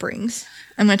the jump rings.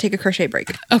 I'm going to take a crochet break.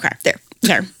 Okay. There.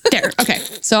 Okay.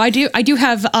 So I do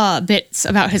have bits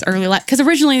about his early life because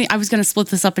originally I was going to split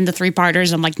this up into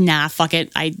 3-parters. I'm like, nah, fuck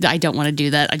it. I don't want to do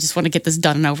that. I just want to get this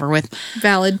done and over with.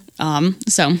 Valid.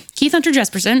 So Keith Hunter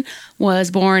Jesperson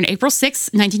was born April 6,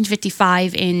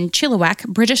 1955 in Chilliwack,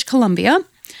 British Columbia.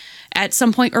 At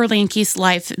some point early in Keith's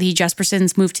life, the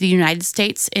Jespersons moved to the United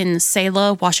States in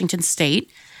Selah, Washington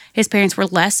State. His parents were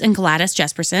Les and Gladys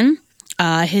Jesperson.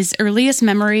 His earliest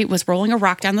memory was rolling a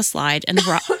rock down the slide and the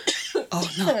rock... Oh,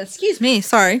 no. Excuse me.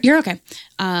 Sorry. You're okay.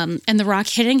 And the rock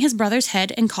hitting his brother's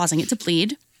head and causing it to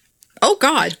bleed. Oh,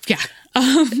 God. Yeah.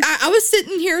 I was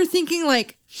sitting here thinking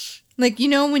like,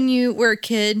 when you were a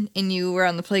kid and you were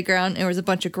on the playground and there was a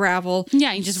bunch of gravel.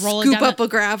 Yeah, you just roll it down. Scoop up a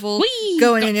gravel,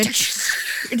 going in and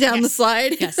down the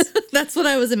slide. Yes. That's what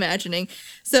I was imagining.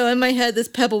 So in my head, this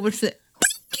pebble would sit...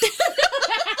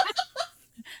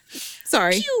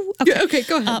 Sorry. Okay,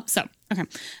 go ahead.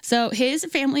 So his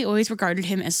family always regarded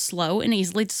him as slow and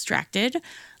easily distracted.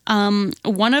 I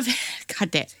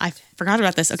forgot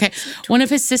about this. Okay. One of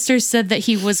his sisters said that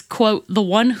he was, quote, the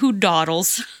one who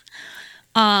dawdles.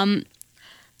 Yeah.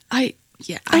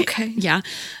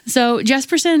 So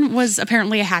Jesperson was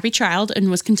apparently a happy child and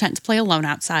was content to play alone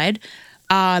outside.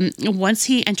 Once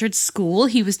he entered school,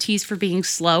 he was teased for being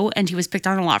slow and he was picked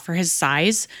on a lot for his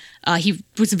size. He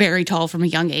was very tall from a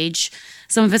young age.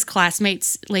 Some of his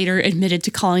classmates later admitted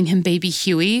to calling him Baby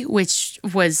Huey, which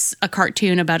was a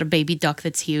cartoon about a baby duck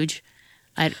that's huge.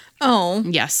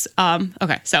 Yes.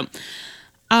 Okay. So,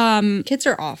 kids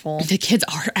are awful. The kids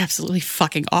are absolutely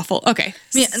fucking awful. Okay.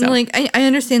 Yeah. So. And I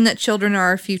understand that children are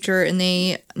our future and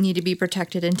they need to be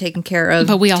protected and taken care of.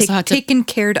 But we also have to taken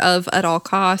care of at all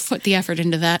costs. Put the effort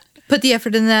into that.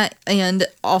 And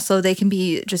also they can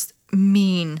be just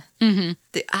mean. Mm-hmm.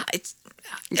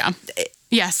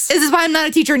 Yes. This is why I'm not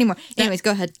a teacher anymore. Anyways,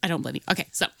 go ahead. I don't blame you. Okay.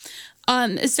 So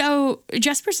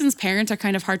Jesperson's parents are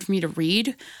kind of hard for me to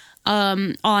read.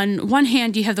 On one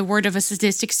hand, you have the word of a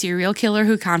sadistic serial killer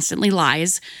who constantly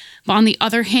lies. But on the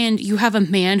other hand, you have a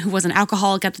man who was an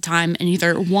alcoholic at the time and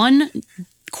either one,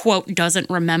 quote, doesn't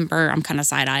remember, I'm kind of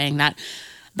side-eyeing that,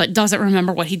 but doesn't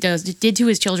remember what he did to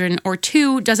his children, or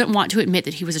two, doesn't want to admit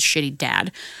that he was a shitty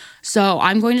dad. So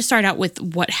I'm going to start out with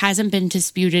what hasn't been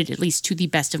disputed, at least to the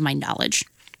best of my knowledge.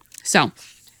 So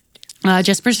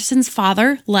Jesperson's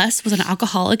father, Les, was an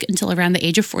alcoholic until around the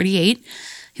age of 48.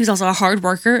 He was also a hard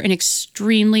worker and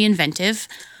extremely inventive.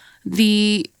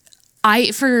 I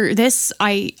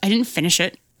didn't finish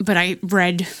it, but I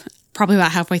read probably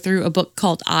about halfway through a book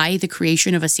called The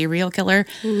Creation of a Serial Killer.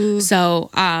 Ooh.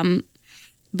 So,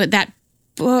 but that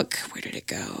book, where did it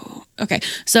go? Okay.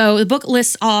 So the book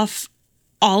lists off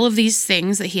all of these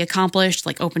things that he accomplished,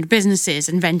 like opened businesses,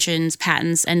 inventions,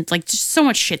 patents, and like just so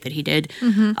much shit that he did.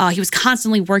 Mm-hmm. He was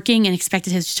constantly working and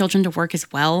expected his children to work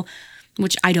as well,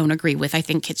 which I don't agree with. I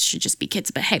think kids should just be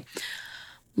kids. But hey,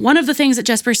 one of the things that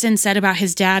Jesperson said about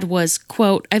his dad was,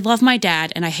 quote, I love my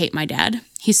dad and I hate my dad.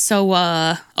 He's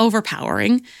so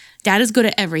overpowering. Dad is good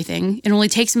at everything. It only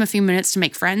takes him a few minutes to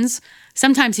make friends.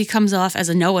 Sometimes he comes off as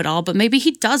a know-it-all, but maybe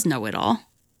he does know it all.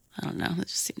 I don't know. That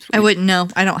just seems weird. I wouldn't know.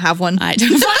 I don't have one. I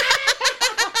don't.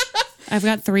 I've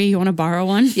got 3. You want to borrow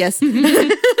one? Yes. Okay.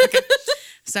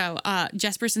 So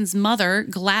Jesperson's mother,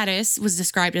 Gladys, was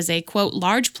described as a, quote,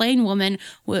 large plain woman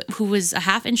who was a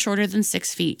half inch shorter than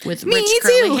 6 feet with rich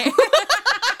curly hair.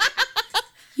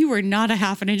 You were not a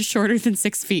half an inch shorter than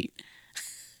 6 feet.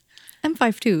 I'm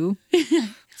 5'2".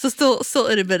 So still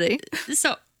itty bitty.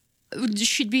 So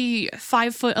she'd be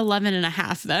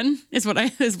 5'11.5" then, is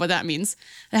what that means.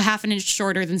 A half an inch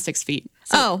shorter than 6 feet.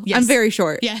 So, yes. I'm very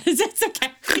short. Yeah, that's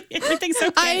okay. Everything's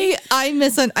okay.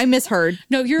 I misheard.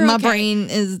 No, you're My okay. brain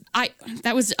is.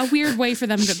 That was a weird way for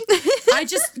them to. I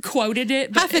just quoted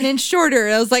it. Half an inch shorter.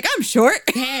 I was like, I'm short.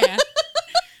 Yeah.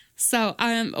 So,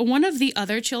 one of the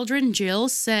other children, Jill,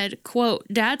 said, quote,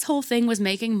 Dad's whole thing was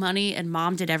making money and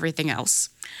Mom did everything else.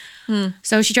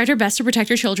 So she tried her best to protect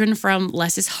her children from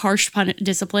Les's harsh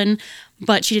discipline,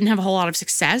 but she didn't have a whole lot of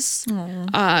success.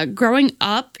 Growing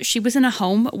up, she was in a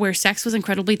home where sex was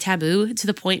incredibly taboo to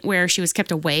the point where she was kept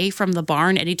away from the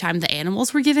barn anytime the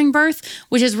animals were giving birth,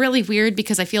 which is really weird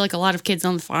because I feel like a lot of kids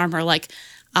on the farm are like,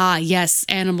 yes,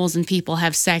 animals and people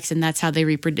have sex and that's how they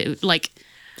reproduce.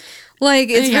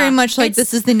 It's very much like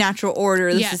this is the natural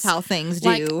order. This is how things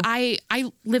do. I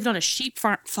lived on a sheep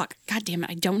farm. Fuck, God damn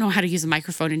it. I don't know how to use a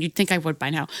microphone, and you'd think I would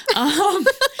by now.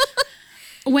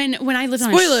 When I lived on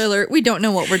Spoiler alert, we don't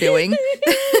know what we're doing.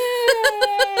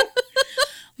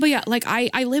 But yeah,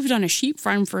 I lived on a sheep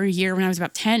farm for a year when I was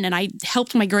about 10, and I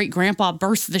helped my great-grandpa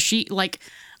birth the sheep.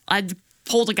 I'd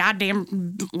pulled a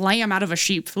goddamn lamb out of a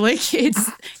sheep.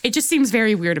 It just seems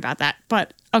very weird about that.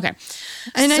 But okay.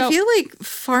 And I feel like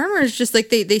farmers just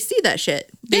they see that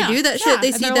shit. They do that shit.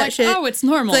 They see that shit. Oh, it's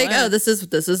normal. This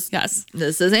is yes.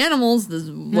 This is animals. This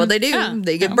is what they do. Yeah.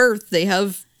 They give birth. They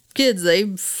have kids.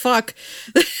 They fuck.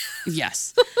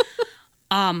 Yes.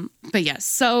 But yes.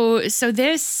 So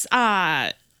this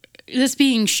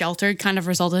being sheltered kind of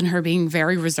resulted in her being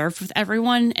very reserved with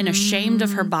everyone and ashamed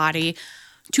of her body,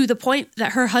 to the point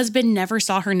that her husband never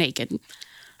saw her naked.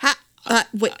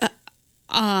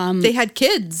 They had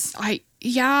kids. I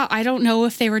don't know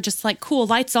if they were just like, cool,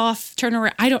 lights off, turn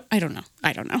around. I don't know.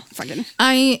 Fucking.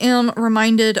 I am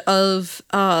reminded of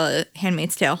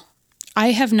Handmaid's Tale.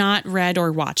 I have not read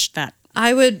or watched that.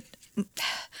 I would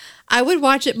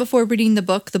watch it before reading the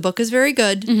book. The book is very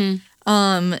good.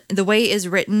 Mm-hmm. The way it is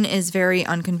written is very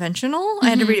unconventional. Mm-hmm. I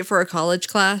had to read it for a college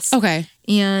class. Okay.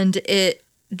 And it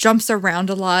jumps around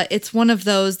a lot. It's one of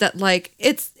those that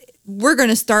we're going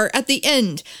to start at the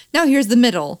end. Now here's the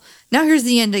middle. Now here's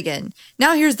the end again.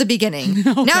 Now here's the beginning.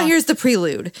 Now here's the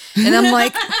prelude. And I'm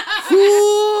like,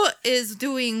 who is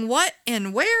doing what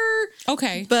and where?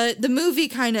 Okay. But the movie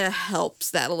kind of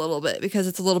helps that a little bit because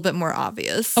it's a little bit more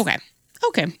obvious. Okay.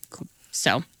 Cool.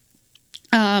 So,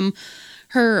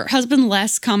 her husband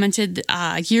Les commented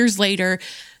years later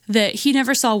that he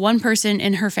never saw one person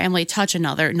in her family touch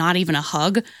another, not even a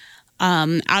hug.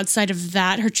 Outside of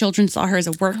that, her children saw her as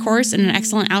a workhorse and an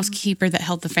excellent housekeeper that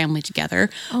held the family together.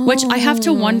 Which I have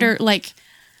to wonder,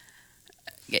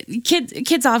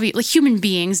 kids obviously, human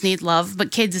beings need love,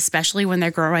 but kids especially when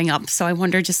they're growing up. So I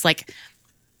wonder, just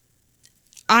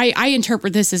I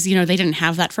interpret this as, they didn't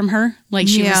have that from her.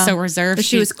 She was so reserved. But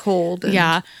she was cold.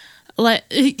 Yeah.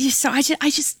 So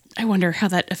I wonder how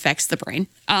that affects the brain.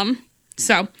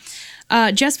 So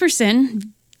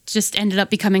Jesperson just ended up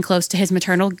becoming close to his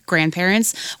maternal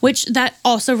grandparents, which that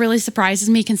also really surprises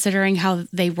me considering how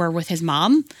they were with his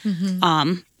mom.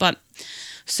 Mm-hmm. But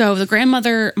so the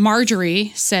grandmother,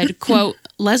 Marjorie, said, quote,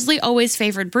 Leslie always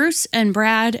favored Bruce and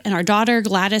Brad, and our daughter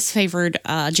Gladys favored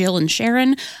Jill and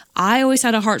Sharon. I always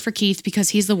had a heart for Keith because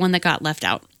he's the one that got left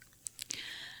out.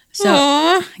 So,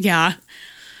 Aww. Yeah.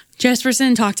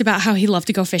 Jesperson talked about how he loved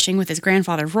to go fishing with his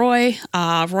grandfather, Roy.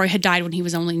 Roy had died when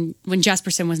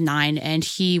Jesperson was 9, and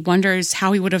he wonders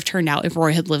how he would have turned out if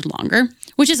Roy had lived longer,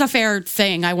 which is a fair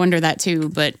thing. I wonder that too,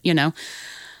 but, there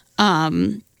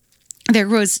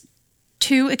was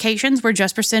 2 occasions where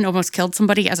Jesperson almost killed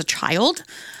somebody as a child.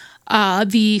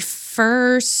 The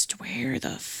first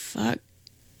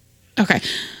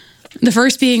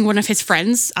being one of his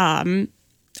friends,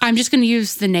 I'm just going to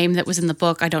use the name that was in the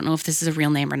book. I don't know if this is a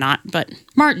real name or not, but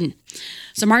Martin.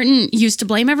 So Martin used to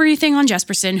blame everything on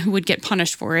Jesperson, who would get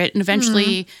punished for it. And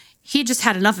eventually he just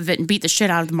had enough of it and beat the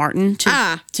shit out of Martin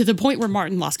to the point where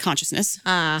Martin lost consciousness.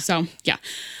 So, yeah.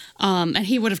 And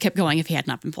he would have kept going if he had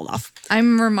not been pulled off.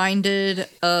 I'm reminded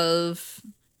of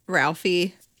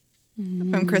Ralphie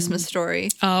from Christmas Story.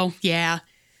 Oh, yeah.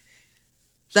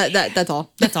 That's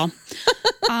all. That's all.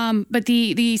 But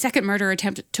the second murder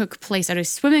attempt took place at a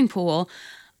swimming pool.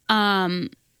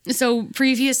 So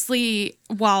previously,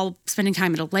 while spending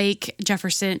time at a lake,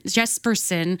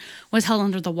 Jesperson was held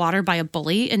under the water by a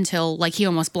bully until he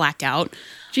almost blacked out.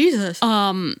 Jesus.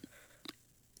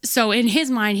 So in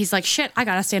his mind, he's like, shit, I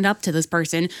got to stand up to this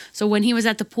person. So when he was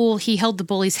at the pool, he held the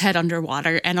bully's head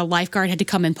underwater and a lifeguard had to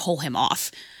come and pull him off.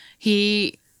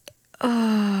 He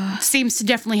seems to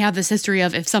definitely have this history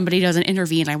of if somebody doesn't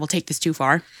intervene, I will take this too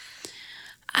far.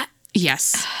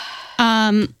 Yes.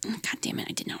 God damn it.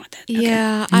 I didn't know what that. Okay.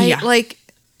 Yeah. Like,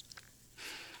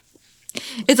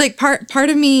 it's like part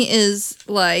of me is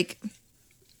like,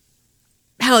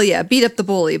 hell yeah, beat up the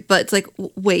bully. But it's like,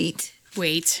 wait.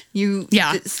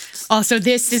 Yeah. Also,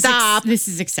 this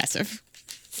is excessive.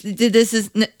 This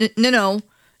is no.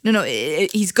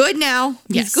 He's good now.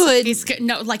 He's good. He's good.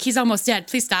 No, like he's almost dead.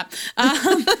 Please stop.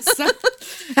 That's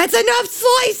enough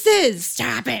slices.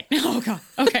 Stop it. Oh god.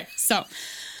 Okay. So,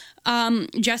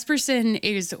 Jesperson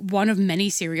is one of many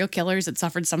serial killers that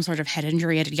suffered some sort of head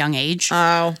injury at a young age.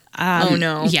 Oh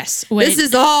no. Yes. This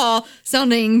is all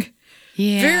sounding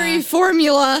very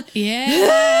formula.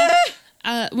 Yeah.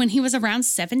 When he was around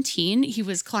 17, he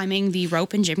was climbing the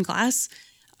rope in gym class.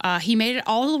 He made it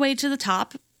all the way to the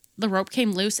top. The rope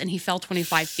came loose and he fell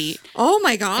 25 feet. Oh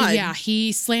my God. Yeah,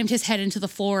 he slammed his head into the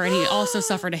floor and he also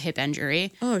suffered a hip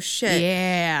injury. Oh shit.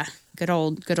 Yeah. Good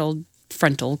old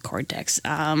frontal cortex.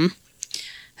 I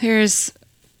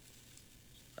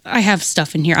have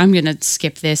stuff in here. I'm going to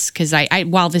skip this because I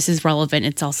while this is relevant,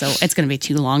 it's going to be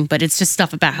too long, but it's just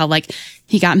stuff about how like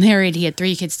he got married, he had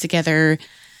 3 kids together.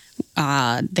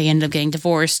 They ended up getting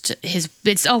divorced.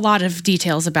 It's a lot of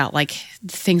details about like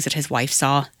things that his wife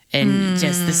saw and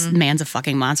just this man's a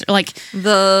fucking monster. Like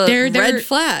the red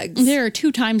flags. There are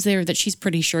 2 times there that she's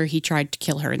pretty sure he tried to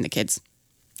kill her and the kids.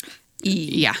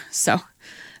 Yeah. So,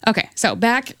 okay. So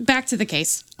back to the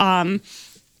case.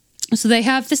 So they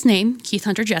have this name, Keith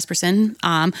Hunter Jesperson,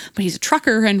 but he's a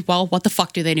trucker and well, what the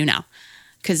fuck do they do now?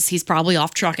 Because he's probably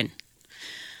off trucking.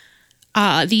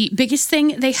 The biggest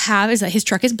thing they have is that his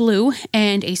truck is blue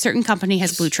and a certain company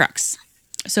has blue trucks.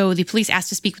 So the police asked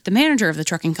to speak with the manager of the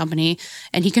trucking company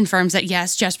and he confirms that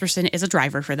yes, Jesperson is a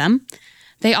driver for them.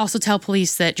 They also tell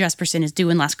police that Jesperson is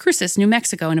due in Las Cruces, New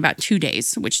Mexico in about 2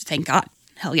 days, which thank God.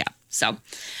 Hell yeah. So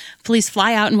police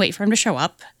fly out and wait for him to show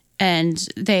up. And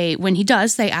when he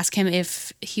does, they ask him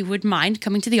if he would mind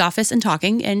coming to the office and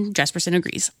talking and Jesperson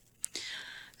agrees.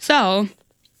 So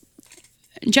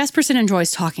Jesperson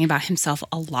enjoys talking about himself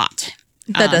a lot.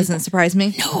 That doesn't surprise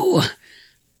me. No.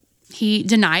 He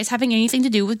denies having anything to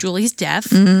do with Julie's death.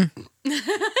 Mm-hmm.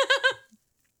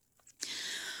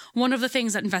 One of the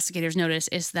things that investigators noticed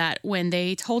is that when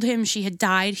they told him she had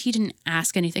died, he didn't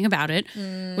ask anything about it,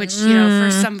 which,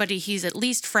 for somebody he's at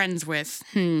least friends with.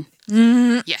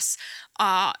 Yes.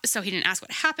 So he didn't ask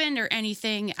what happened or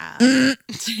anything.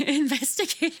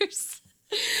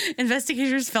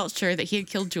 Investigators felt sure that he had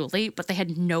killed Julie, but they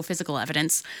had no physical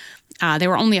evidence. They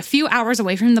were only a few hours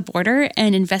away from the border,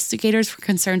 and investigators were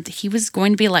concerned that he was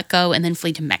going to be let go and then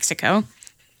flee to Mexico.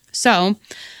 So,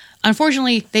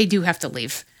 unfortunately, they do have to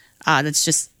leave. That's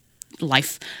just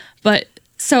life. But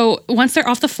so once they're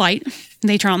off the flight,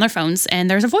 they turn on their phones, and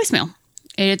there's a voicemail.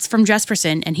 It's from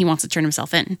Jesperson, and he wants to turn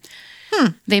himself in.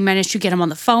 They managed to get him on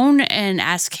the phone and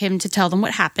ask him to tell them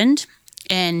what happened.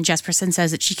 And Jesperson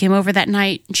says that she came over that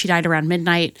night and she died around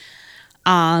midnight.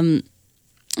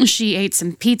 She ate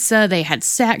some pizza. They had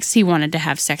sex. He wanted to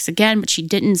have sex again, but she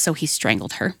didn't, so he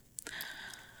strangled her.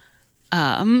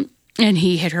 And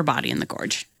he hid her body in the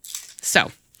gorge.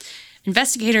 So,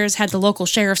 investigators had the local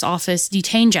sheriff's office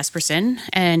detain Jesperson,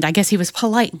 and I guess he was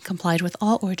polite and complied with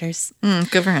all orders.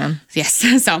 Good for him. Yes.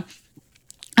 So,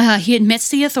 he admits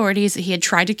to the authorities that he had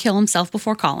tried to kill himself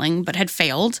before calling, but had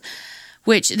failed.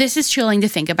 Which, this is chilling to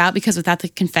think about because without the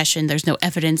confession, there's no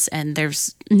evidence and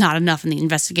there's not enough in the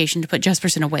investigation to put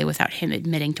Jesperson away without him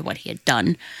admitting to what he had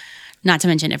done. Not to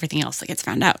mention everything else that gets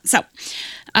found out. So,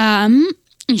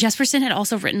 Jesperson had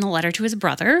also written a letter to his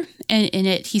brother, and in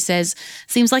it he says,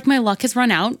 "Seems like my luck has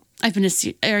run out. I've been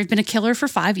a killer for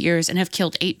 5 years and have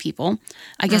killed 8 people.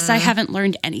 I guess I haven't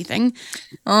learned anything."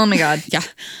 Oh my God.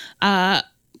 Yeah.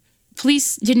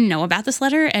 Police didn't know about this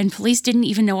letter, and police didn't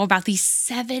even know about these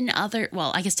 7 other,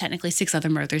 well, I guess technically 6 other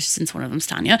murders since one of them's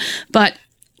Tanya, but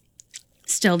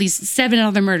still these 7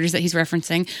 other murders that he's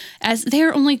referencing, as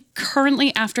they're only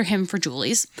currently after him for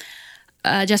Julie's.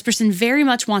 Jesperson very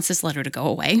much wants this letter to go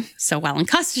away. So while in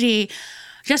custody,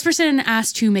 Jesperson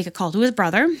asked to make a call to his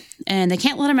brother, and they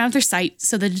can't let him out of their sight,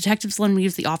 so the detectives let him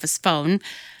use the office phone.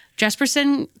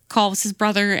 Jesperson calls his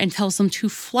brother and tells him to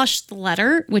flush the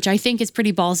letter, which I think is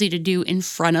pretty ballsy to do in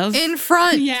front of. In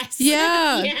front. Yes.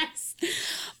 Yeah. Yes.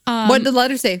 What did the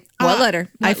letter say? What letter?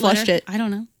 I flushed it. I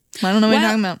don't know. I don't know what you're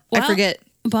talking about. I forget.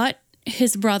 But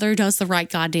his brother does the right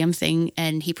goddamn thing,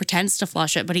 and he pretends to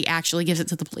flush it, but he actually gives it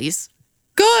to the police.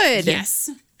 Good. Yes.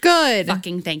 Good.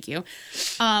 Fucking thank you.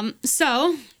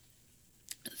 So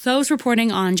those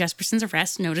reporting on Jesperson's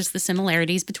arrest noticed the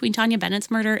similarities between Tanya Bennett's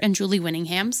murder and Julie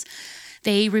Winningham's.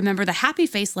 They remember the happy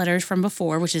face letters from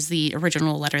before, which is the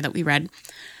original letter that we read.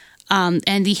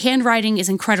 And the handwriting is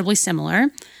incredibly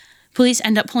similar. Police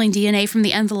end up pulling DNA from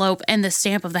the envelope and the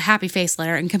stamp of the happy face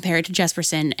letter and compare it to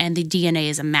Jesperson, and the DNA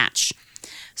is a match.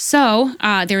 So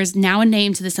there is now a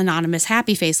name to this anonymous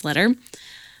happy face letter.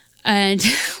 And,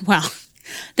 well,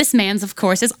 this man's, of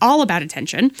course, is all about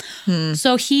attention.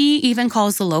 So he even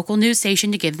calls the local news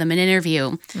station to give them an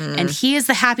interview. And he is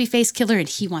the happy face killer, and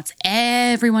he wants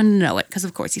everyone to know it, because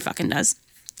of course he fucking does.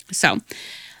 So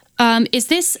is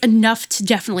this enough to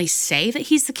definitely say that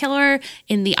he's the killer?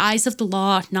 In the eyes of the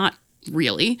law, not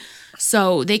really.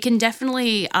 So they can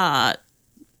definitely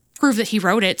prove that he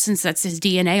wrote it, since that's his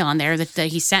DNA on there that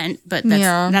he sent, but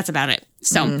that's about it.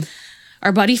 So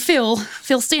our buddy Phil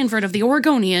Stanford of the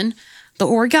Oregonian,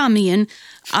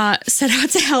 set out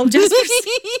to help Jesperson.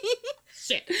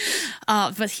 Shit.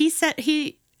 But he said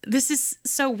this is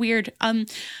so weird.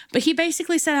 But he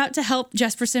basically set out to help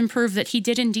Jesperson prove that he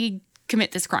did indeed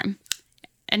commit this crime.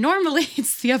 And normally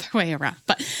it's the other way around.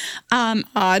 But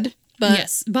odd. But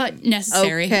yes, but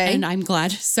necessary. Okay. And I'm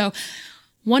glad. So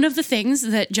one of the things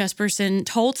that Jesperson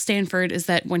told Stanford is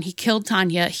that when he killed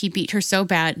Tanya, he beat her so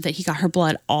bad that he got her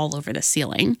blood all over the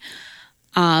ceiling.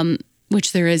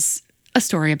 Which there is a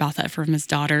story about that from his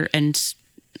daughter, and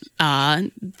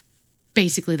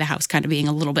basically the house kind of being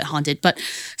a little bit haunted. But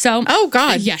so, oh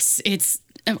god, yes, it's.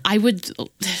 I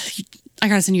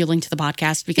gotta send you a link to the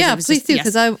podcast because please do,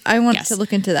 because I want to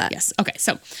look into that. Yes. Okay.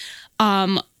 So,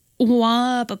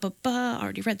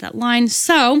 already read that line.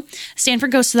 So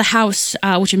Stanford goes to the house,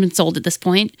 which had been sold at this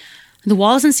point. The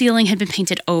walls and ceiling had been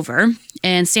painted over,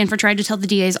 and Stanford tried to tell the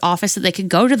DA's office that they could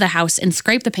go to the house and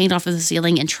scrape the paint off of the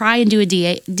ceiling and try and do a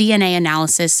DNA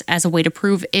analysis as a way to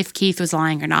prove if Keith was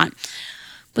lying or not.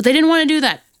 But they didn't want to do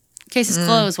that. Case is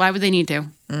closed. Why would they need to?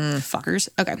 Fuckers.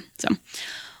 Okay, so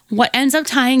what ends up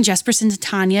tying Jesperson to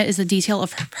Tanya is the detail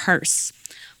of her purse.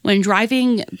 When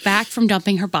driving back from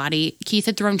dumping her body, Keith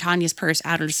had thrown Tanya's purse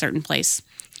out at a certain place.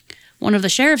 One of the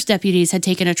sheriff's deputies had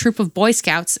taken a troop of Boy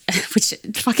Scouts, which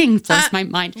fucking blows my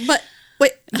mind. But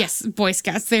wait. Yes, Boy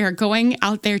Scouts. They are going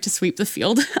out there to sweep the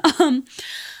field.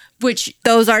 Which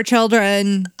those are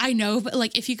children. I know, but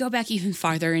like if you go back even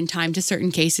farther in time to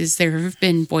certain cases, there have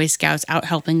been Boy Scouts out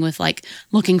helping with like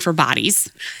looking for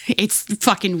bodies. It's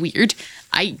fucking weird.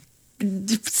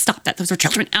 Stop that. Those are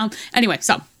children. Anyway,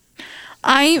 so.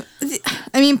 I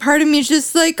mean, part of me is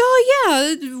just like,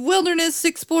 oh yeah, wilderness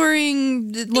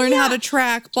exploring, learn how to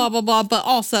track, blah, blah, blah. But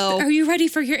also, are you ready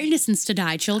for your innocence to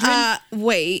die, children?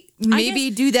 Wait,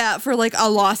 maybe do that for like a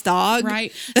lost dog.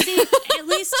 Right. See,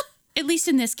 at least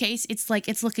in this case, it's like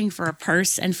it's looking for a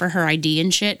purse and for her ID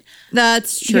and shit.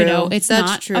 That's true. You know, that's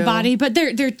not true. A body, but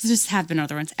there just have been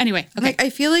other ones. Anyway, okay. Like,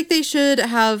 I feel like they should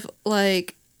have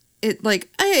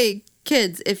hey,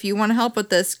 kids, if you want to help with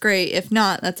this, great. If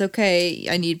not, that's okay.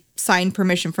 I need signed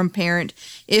permission from parent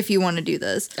if you want to do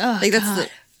this. Oh, like that's the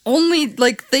only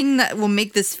like thing that will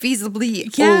make this feasibly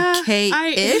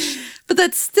okay-ish. But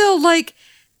that's still like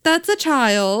that's a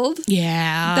child.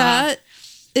 Yeah. That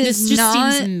is this not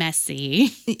just seems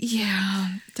messy. Yeah.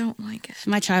 Don't like it. If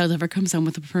my child ever comes home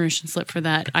with a permission slip for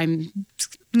that,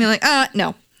 you're like,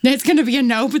 no. It's going to be a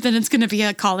no, but then it's going to be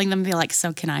a calling them and be like,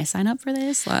 so can I sign up for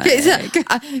this? Like,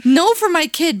 no for my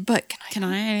kid, but can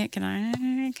I pet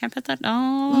that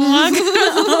dog? Can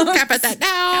I pet that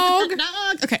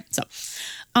dog? Okay,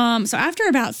 so after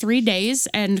about 3 days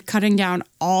and cutting down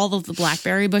all of the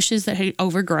blackberry bushes that had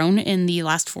overgrown in the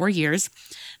last 4 years,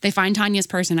 they find Tanya's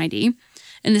purse and ID.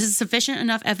 And this is sufficient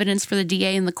enough evidence for the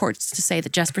DA and the courts to say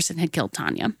that Jesperson had killed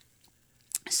Tanya.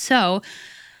 So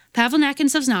Pavlinak and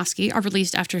Sosnovsky are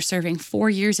released after serving 4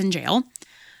 years in jail.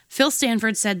 Phil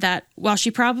Stanford said that while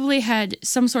she probably had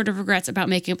some sort of regrets about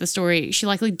making up the story, she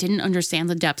likely didn't understand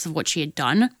the depths of what she had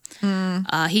done.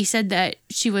 He said that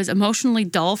she was emotionally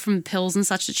dull from pills and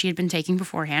such that she had been taking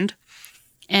beforehand.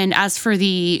 And as for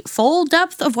the full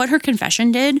depth of what her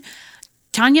confession did,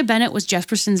 Tanya Bennett was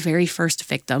Jesperson's very first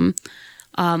victim.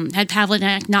 Had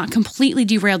Pavlinak not completely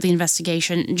derailed the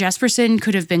investigation, Jesperson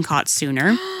could have been caught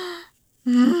sooner.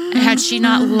 Had she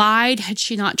not lied, had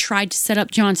she not tried to set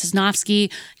up John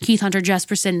Sosnovsky, Keith Hunter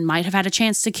Jesperson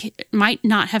might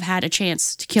not have had a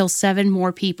chance to kill 7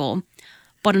 more people.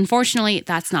 But unfortunately,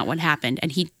 that's not what happened,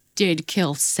 and he did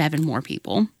kill 7 more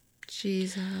people.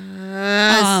 Jesus.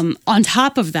 On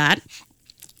top of that,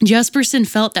 Jesperson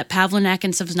felt that Pavlinak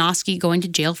and Sosnovsky going to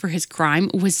jail for his crime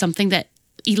was something that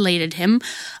elated him.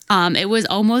 It was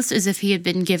almost as if he had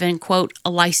been given, quote, a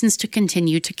license to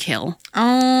continue to kill.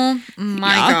 Oh,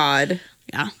 my God.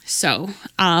 Yeah. So.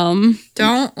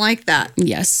 Don't like that.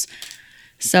 Yes.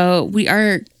 So we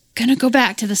are going to go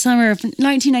back to the summer of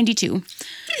 1992.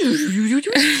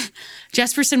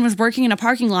 Jesperson was working in a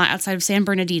parking lot outside of San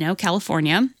Bernardino,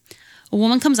 California. A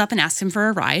woman comes up and asks him for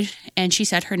a ride, and she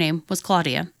said her name was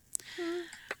Claudia.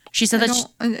 She said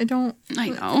I know.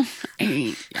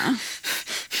 Yeah.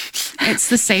 It's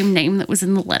the same name that was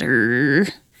in the letter.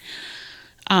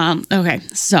 Okay,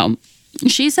 so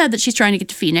she said that she's trying to get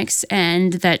to Phoenix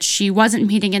and that she wasn't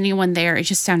meeting anyone there. It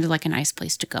just sounded like a nice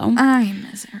place to go. I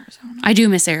miss Arizona. I do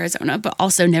miss Arizona, but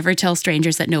also never tell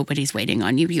strangers that nobody's waiting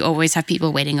on you. You always have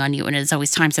people waiting on you, and it's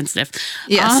always time sensitive.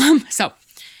 Yes. So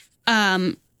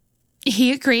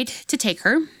he agreed to take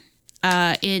her.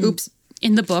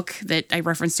 In the book that I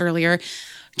referenced earlier,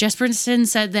 Jesperson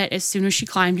said that as soon as she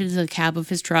climbed into the cab of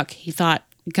his truck, he thought,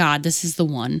 God, this is the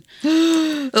one.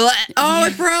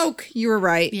 It broke. You were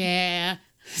right. Yeah.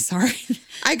 Sorry.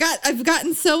 I've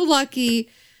gotten so lucky.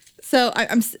 So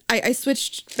I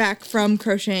switched back from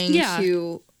crocheting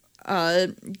to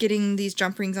getting these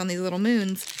jump rings on these little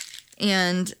moons.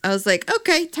 And I was like,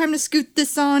 okay, time to scoot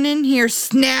this on in here.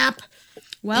 Snap.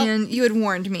 Well, and you had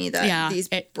warned me that these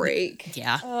break.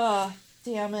 Yeah. Oh,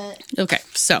 damn it. Okay,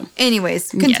 so.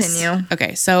 Anyways, continue. Yes.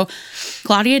 Okay, so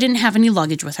Claudia didn't have any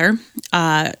luggage with her.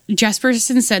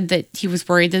 Jesperson said that he was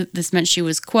worried that this meant she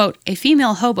was, quote, a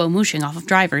female hobo mooshing off of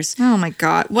drivers. Oh my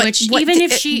God. What does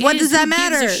that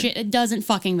matter? It doesn't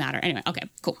fucking matter. Anyway, okay,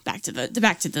 cool. Back to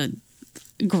the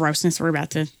grossness we're about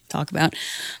to talk about.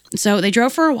 So they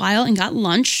drove for a while and got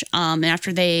lunch. And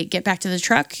after they get back to the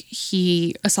truck,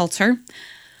 he assaults her.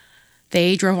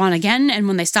 They drove on again, and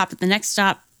when they stopped at the next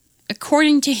stop,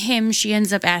 according to him, she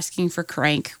ends up asking for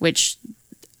crank, which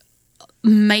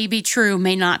may be true,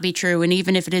 may not be true, and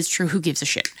even if it is true, who gives a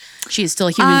shit? She is still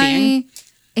a human being.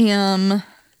 I am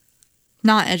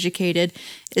not educated.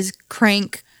 Is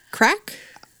crank crack?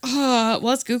 Well,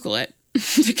 let's Google it.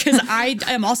 Because I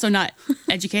am also not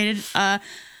educated. I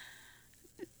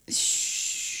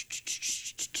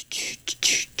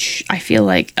feel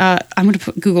like I'm going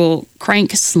to Google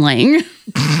crank slang.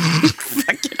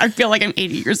 I feel like I'm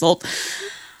 80 years old.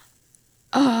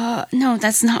 No,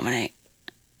 that's not what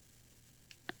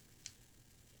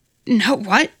No,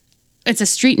 what? It's a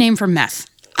street name for meth.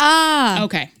 Ah.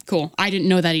 Okay, cool. I didn't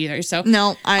know that either. So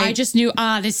no, I just knew,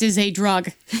 this is a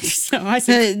drug. So I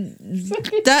said,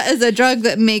 that is a drug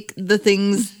that makes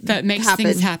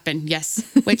things happen. Yes.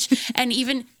 Which, and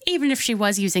even if she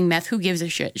was using meth, who gives a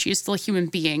shit? She's still a human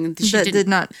being. She did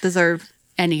not deserve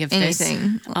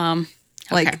anything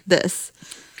like this.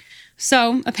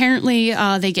 So apparently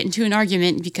they get into an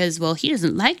argument because, well, he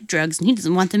doesn't like drugs and he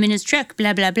doesn't want them in his truck,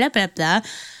 blah, blah, blah, blah, blah.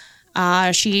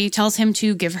 She tells him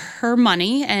to give her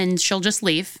money and she'll just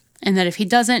leave. And that if he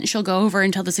doesn't, she'll go over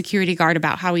and tell the security guard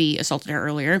about how he assaulted her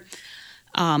earlier.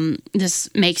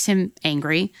 This makes him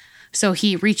angry. So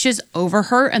he reaches over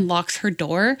her and locks her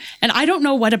door. And I don't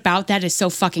know what about that is so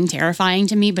fucking terrifying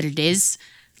to me, but it is.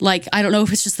 Like, I don't know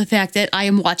if it's just the fact that I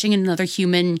am watching another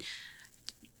human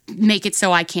make it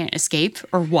so I can't escape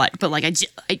or what. But like, I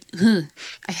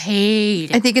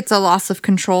hate it. I think it's a loss of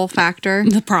control factor.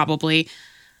 Probably.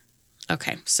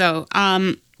 Okay, so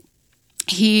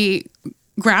he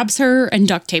grabs her and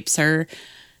duct tapes her.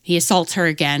 He assaults her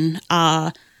again.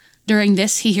 During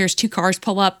this, he hears 2 cars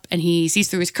pull up, and he sees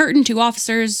through his curtain 2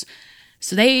 officers.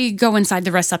 So they go inside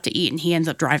the rest stop to eat, and he ends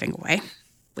up driving away,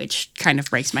 which kind of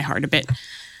breaks my heart a bit.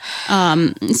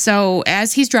 So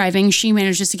as he's driving, she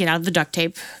manages to get out of the duct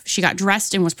tape. She got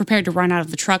dressed and was prepared to run out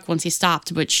of the truck once he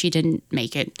stopped, but she didn't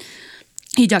make it.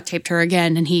 He duct taped her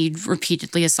again, and he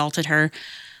repeatedly assaulted her.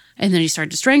 And then he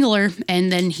started to strangle her,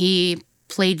 and then he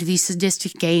played the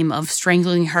sadistic game of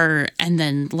strangling her and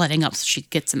then letting up so she could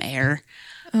get some air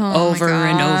over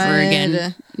and over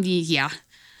again. Yeah.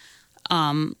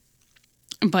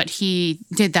 But he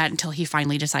did that until he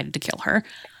finally decided to kill her.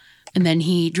 And then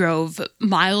he drove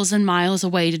miles and miles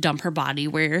away to dump her body,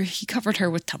 where he covered her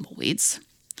with tumbleweeds.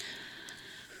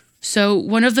 So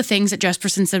one of the things that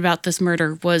Jesperson said about this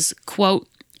murder was, quote,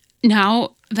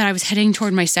 now that I was heading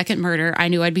toward my second murder, I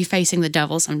knew I'd be facing the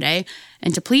devil someday.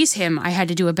 And to please him, I had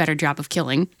to do a better job of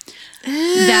killing.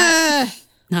 That,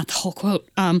 not the whole quote.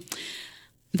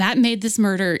 That made this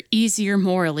murder easier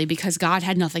morally because God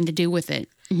had nothing to do with it.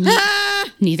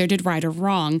 Neither did right or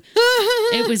wrong.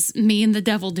 It was me and the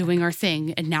devil doing our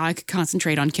thing, and now I could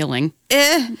concentrate on killing.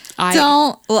 I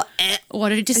don't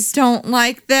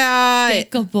like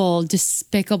that.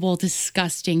 Despicable,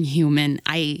 disgusting human.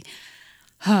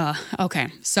 Okay,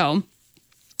 so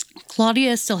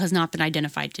Claudia still has not been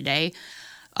identified today.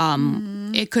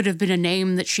 It could have been a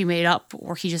name that she made up,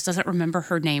 or he just doesn't remember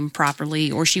her name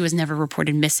properly, or she was never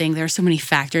reported missing. There are so many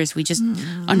factors. We just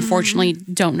unfortunately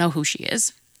don't know who she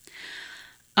is.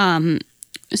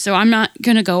 So I'm not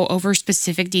going to go over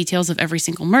specific details of every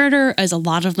single murder, as a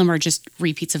lot of them are just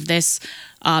repeats of this.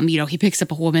 He picks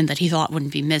up a woman that he thought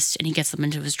wouldn't be missed, and he gets them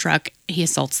into his truck. He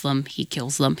assaults them. He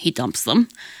kills them. He dumps them.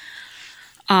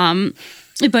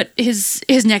 But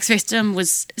his next victim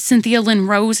was Cynthia Lynn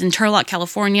Rose in Turlock,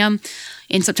 California.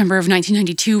 In September of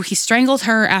 1992, he strangled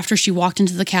her after she walked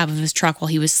into the cab of his truck while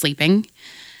he was sleeping.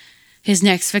 His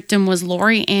next victim was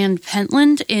Lori Ann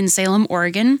Pentland in Salem,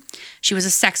 Oregon. She was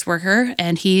a sex worker,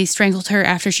 and he strangled her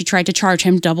after she tried to charge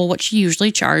him double what she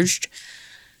usually charged.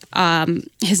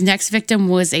 His next victim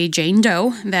was a Jane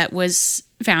Doe that was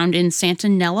found in Santa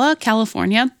Nella,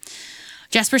 California.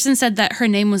 Jesperson said that her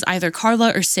name was either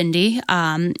Carla or Cindy.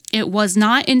 It was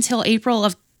not until April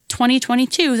of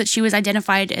 2022 that she was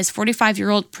identified as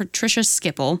 45-year-old Patricia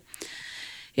Skipple.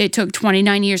 It took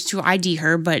 29 years to ID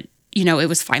her, but, it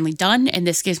was finally done, and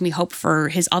this gives me hope for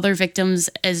his other victims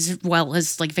as well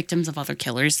as, victims of other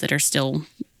killers that are still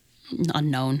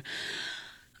unknown.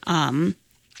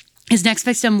 His next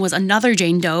victim was another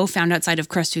Jane Doe found outside of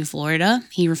Crestview, Florida.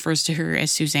 He refers to her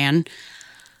as Suzanne.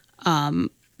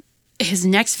 His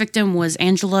next victim was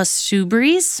Angela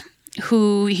Soubries,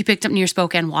 who he picked up near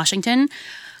Spokane, Washington.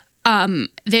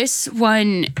 This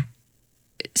one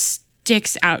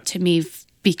sticks out to me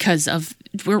because of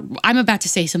I'm about to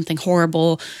say something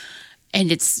horrible,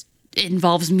 and it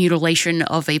involves mutilation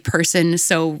of a person.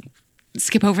 So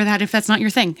skip over that if that's not your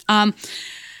thing.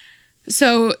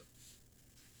 So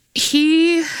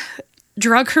he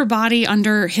drug her body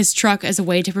under his truck as a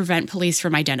way to prevent police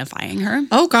from identifying her.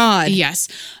 Oh, God. Yes.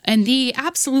 And the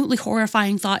absolutely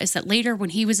horrifying thought is that later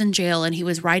when he was in jail and he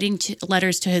was writing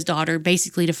letters to his daughter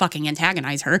basically to fucking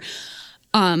antagonize her,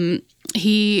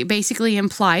 he basically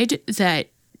implied that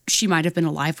she might have been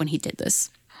alive when he did this.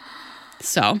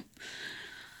 So,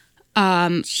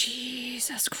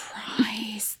 Jesus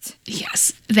Christ.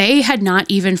 Yes. They had not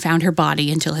even found her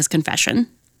body until his confession.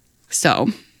 So,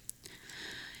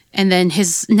 and then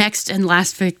his next and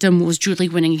last victim was Julie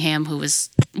Winningham,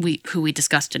 who we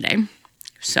discussed today.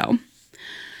 So,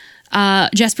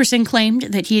 Jesperson claimed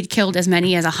that he had killed as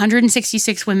many as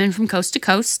 166 women from coast to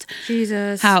coast.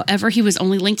 Jesus. However, he was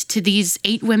only linked to these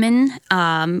 8 women,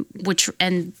 pardon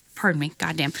me,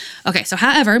 goddamn. Okay, so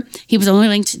however, he was only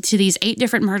linked to these 8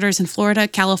 different murders in Florida,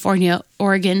 California,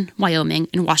 Oregon, Wyoming,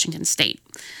 and Washington State.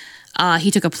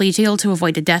 He took a plea deal to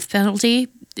avoid the death penalty.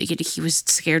 He was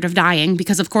scared of dying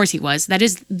because, of course, he was. That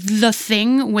is the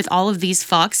thing with all of these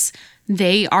fucks.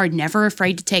 They are never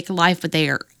afraid to take a life, but they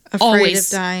are afraid of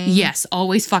dying. Yes,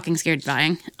 always fucking scared of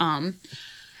dying.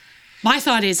 My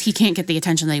thought is he can't get the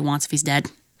attention that he wants if he's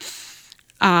dead.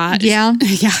 Yeah.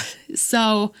 Yeah.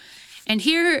 So, and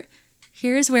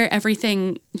here's where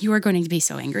everything, you are going to be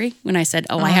so angry when I said,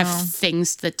 I have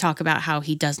things that talk about how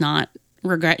he does not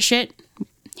regret shit.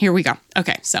 Here we go.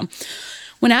 Okay, so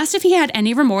when asked if he had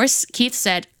any remorse, Keith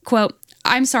said, quote,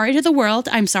 "I'm sorry to the world.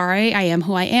 I'm sorry I am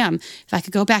who I am. If I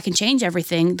could go back and change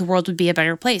everything, the world would be a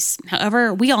better place.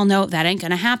 However, we all know that ain't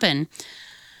going to happen."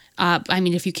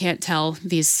 If you can't tell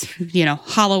these,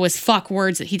 hollow as fuck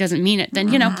words that he doesn't mean it, then,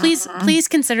 please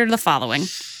consider the following.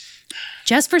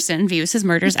 Jesperson views his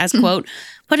murders as, quote,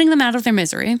 putting them out of their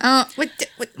misery.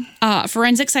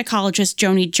 Forensic psychologist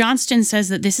Joni Johnston says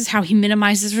that this is how he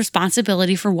minimizes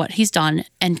responsibility for what he's done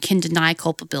and can deny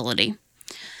culpability.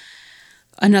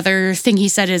 Another thing he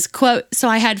said is, quote, "So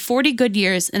I had 40 good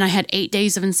years and I had 8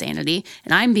 days of insanity,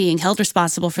 and I'm being held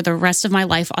responsible for the rest of my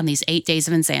life on these 8 days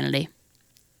of insanity."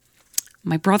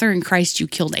 My brother in Christ, you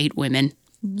killed 8 women.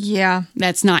 Yeah.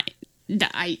 That's not,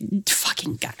 I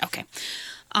fucking got, okay.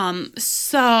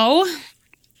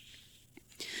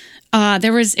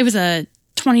 It was a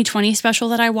 2020 special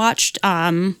that I watched.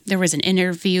 There was an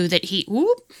interview that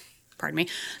there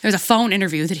was a phone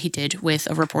interview that he did with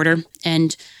a reporter.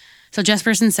 And so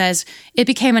Jesperson says, "It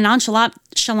became a nonchalant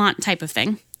type of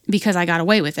thing because I got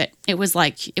away with it. It was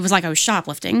like I was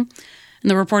shoplifting."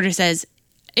 And the reporter says,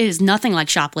 "It is nothing like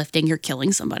shoplifting. You're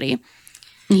killing somebody."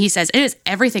 And he says, "It is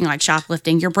everything like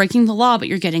shoplifting. You're breaking the law, but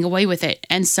you're getting away with it.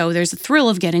 And so there's a thrill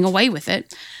of getting away with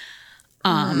it."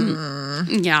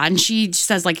 Yeah, and she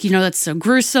says, that's so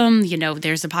gruesome.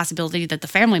 There's a possibility that the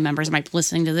family members might be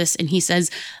listening to this. And he says,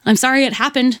 "I'm sorry it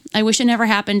happened. I wish it never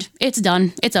happened. It's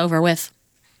done. It's over with."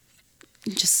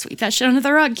 Just sweep that shit under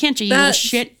the rug, can't you? You little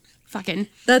shit. Fucking.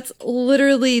 That's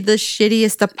literally the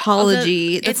shittiest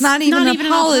apology. It's not even an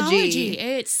apology.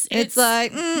 It's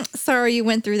like, sorry you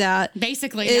went through that.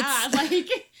 Basically, yeah.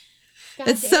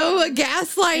 It's so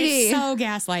gaslighty. It's so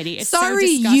gaslighty. It's sorry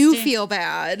so disgusting. You feel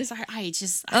bad. Sorry,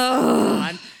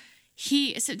 God.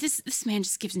 This man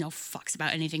just gives no fucks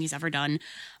about anything he's ever done.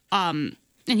 And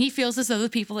he feels as though the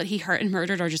people that he hurt and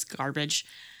murdered are just garbage.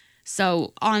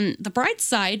 So on the bright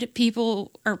side, Keith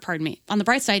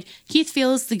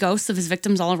feels the ghosts of his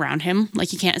victims all around him, like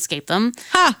he can't escape them.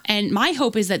 Huh. And my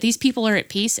hope is that these people are at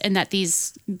peace and that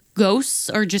these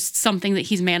ghosts are just something that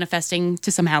he's manifesting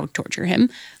to somehow torture him.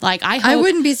 Like, I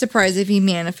wouldn't be surprised if he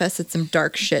manifested some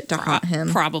dark shit to haunt him.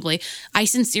 Probably. I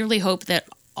sincerely hope that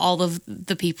all of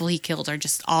the people he killed are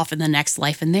just off in the next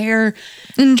life and they're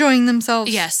enjoying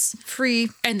themselves. Yes. Free.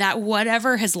 And that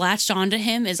whatever has latched onto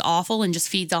him is awful and just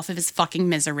feeds off of his fucking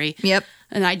misery. Yep.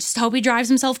 And I just hope he drives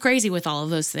himself crazy with all of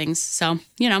those things. So,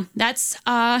 that's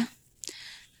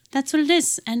what it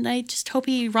is. And I just hope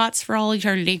he rots for all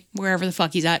eternity, wherever the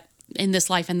fuck he's at in this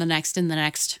life and the next and the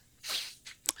next.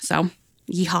 So,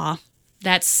 yeehaw.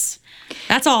 That's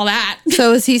all that.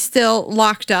 So is he still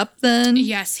locked up then?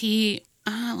 Yes, he...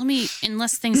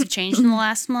 unless things have changed in the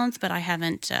last month, but I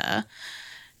haven't, Yeah,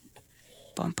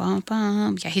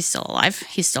 he's still alive.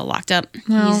 He's still locked up.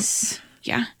 Well.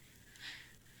 Yeah.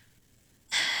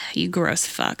 You gross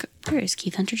fuck. Where is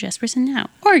Keith Hunter Jesperson now?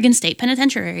 Oregon State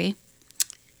Penitentiary.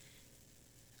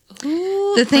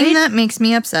 Ooh, the thing that makes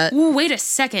me upset. Ooh, wait a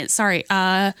second. Sorry.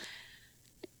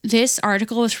 This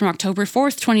article is from October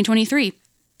 4th, 2023.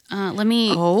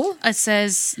 It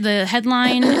says the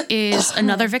headline is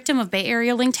another victim of Bay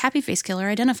Area linked happy face killer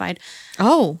identified.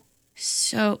 Oh.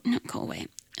 So, no, go away.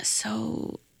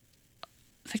 So,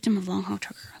 victim of long haul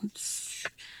trucker.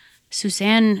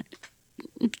 Suzanne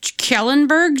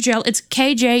Kellenberg. It's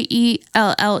Kjellen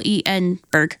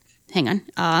Berg. Hang on.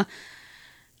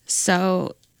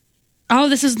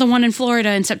 This is the one in Florida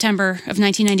in September of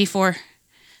 1994.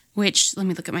 Which, let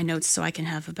me look at my notes so I can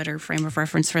have a better frame of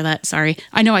reference for that. Sorry.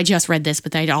 I know I just read this,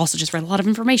 but I also just read a lot of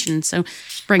information. So,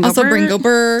 Bringo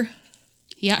Burr.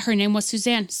 Yeah, her name was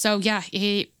Suzanne. So, yeah,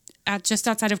 just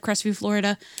outside of Crestview,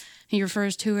 Florida, he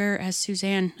refers to her as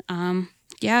Suzanne.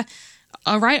 Yeah.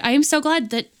 All right. I am so glad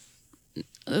that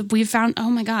we've found... Oh,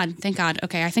 my God. Thank God.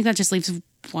 Okay, I think that just leaves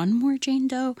one more Jane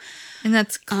Doe. And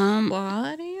that's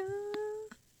Claudia?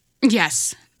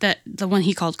 Yes. The one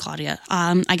he called Claudia.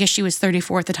 I guess she was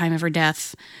 34 at the time of her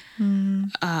death.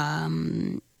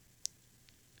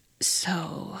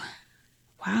 So,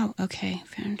 wow. Okay.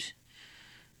 Found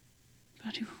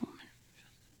body of a woman.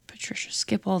 Patricia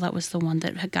Skipple. That was the one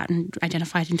that had gotten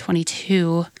identified in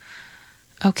 22.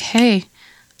 Okay.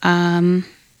 Oh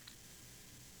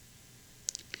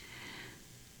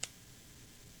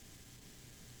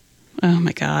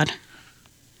my God.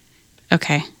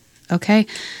 Okay.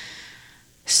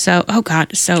 So, oh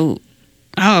God. So,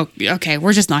 okay.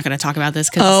 We're just not going to talk about this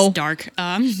because it's dark.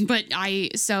 But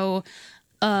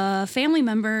a family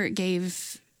member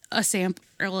gave a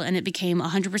sample and it became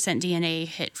 100% DNA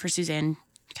hit for Suzanne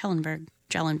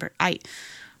Jellenberg. I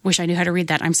wish I knew how to read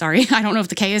that. I'm sorry. I don't know if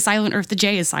the K is silent or if the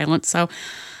J is silent. So,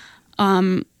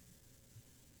 oh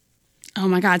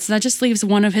my God. So that just leaves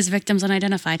one of his victims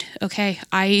unidentified. Okay.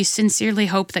 I sincerely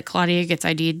hope that Claudia gets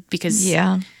ID'd because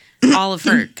all of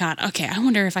her, God, okay. I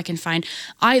wonder if I can find,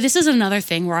 this is another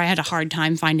thing where I had a hard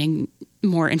time finding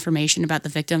more information about the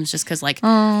victims just because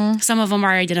some of them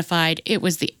are identified. It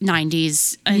was the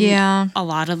 90s. And a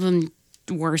lot of them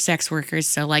were sex workers.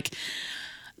 So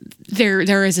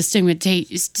there is a stigma.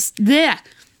 There's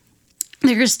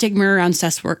a stigma around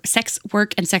sex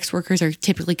work, and sex workers are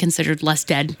typically considered less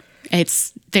dead.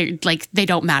 They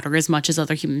don't matter as much as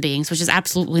other human beings, which is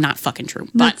absolutely not fucking true.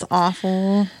 That's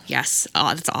awful. Yes,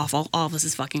 that's awful. All of this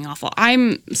is fucking awful.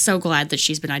 I'm so glad that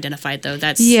she's been identified, though.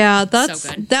 That's so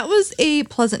good. That was a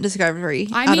pleasant discovery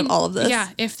out of all of this. Yeah,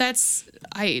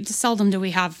 seldom do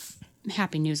we have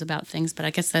happy news about things, but I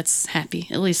guess that's happy.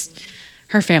 At least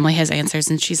her family has answers,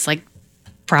 and she's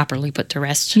properly put to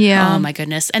rest. Yeah. Oh my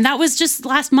goodness, and that was just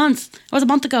last month. It was a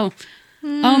month ago.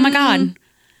 Oh my God.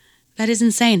 That is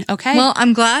insane. Okay. Well,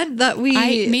 I'm glad that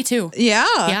me too. Yeah.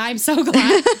 Yeah, I'm so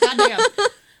glad. Goddamn.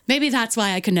 Maybe that's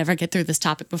why I could never get through this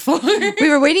topic before. We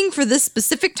were waiting for this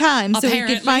specific time so we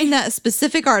could find that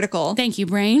specific article. Thank you,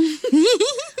 brain.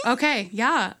 Okay.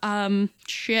 Yeah.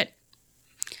 Shit.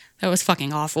 That was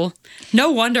fucking awful.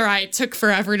 No wonder I took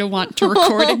forever to want to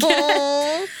record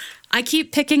again. I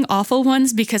keep picking awful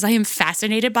ones because I am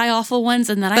fascinated by awful ones,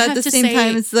 and then I have to say, at the same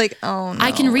time, it's oh no,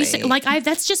 I can research.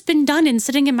 That's just been done and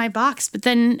sitting in my box, but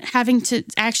then having to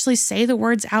actually say the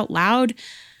words out loud,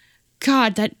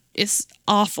 God, that is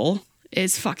awful.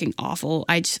 It's fucking awful.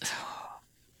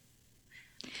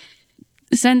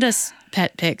 Send us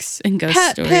pet pics and ghost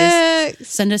stories. Pics.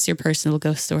 Send us your personal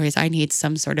ghost stories. I need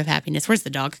some sort of happiness. Where's the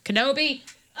dog? Kenobi.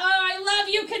 Oh, I love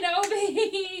you,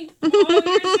 Kenobi. Oh,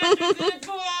 you're such a good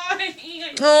boy.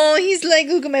 Oh, he's like,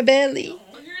 look at my belly.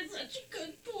 Oh, you're such a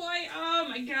good boy. Oh,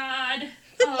 my God.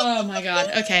 Oh, my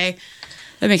God. Okay.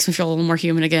 That makes me feel a little more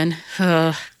human again.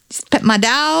 Just pet my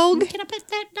dog. Can I pet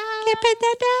that dog? Can I pet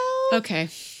that dog? Okay.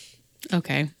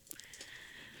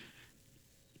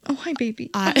 Oh, hi, baby.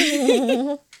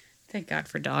 Thank God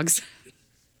for dogs.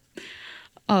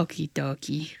 Okie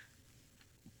dokie.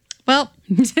 Well,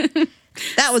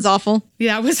 that was awful.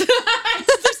 Yeah, it was.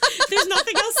 There's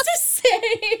nothing else to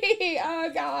say. Oh,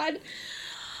 God.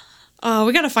 Oh,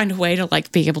 we got to find a way to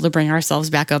like be able to bring ourselves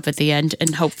back up at the end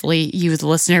and hopefully you, the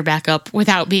listener, back up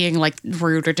without being like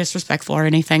rude or disrespectful or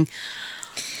anything.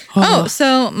 Oh,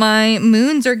 so my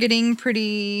moons are getting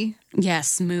pretty.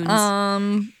 Yes,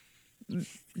 moons.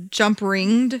 Jump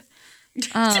ringed.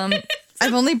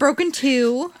 I've only broken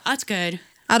 2. That's good.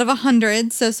 Out of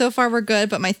 100. So far we're good,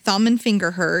 but my thumb and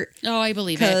finger hurt. Oh, I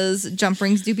believe it. Because jump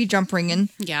rings do be jump ringing.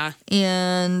 Yeah.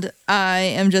 And I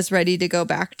am just ready to go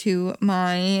back to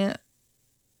my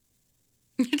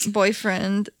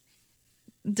boyfriend.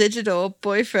 Digital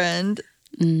boyfriend.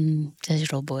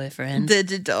 Digital boyfriend.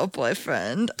 Digital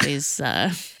boyfriend. Please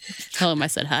tell him I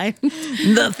said hi.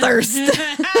 The thirst.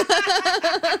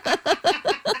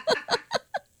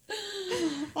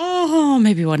 Oh,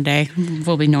 maybe one day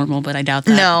we'll be normal, but I doubt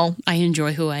that. No. I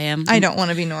enjoy who I am. I don't want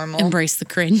to be normal. Embrace the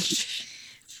cringe.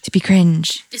 To be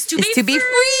cringe is to be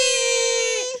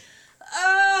free.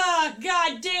 Oh,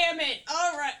 God damn it.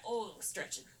 All right. Oh,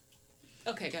 stretching.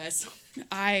 Okay, guys.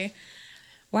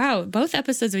 Wow, both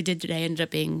episodes we did today ended up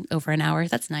being over an hour.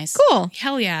 That's nice. Cool.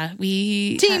 Hell yeah.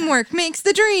 Teamwork makes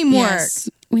the dream work.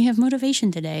 We have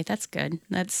motivation today. That's good.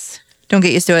 Don't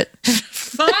get used to it.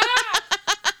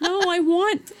 No, I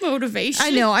want motivation. I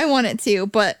know, I want it too,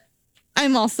 but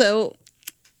I'm also,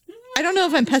 I don't know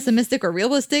if I'm pessimistic or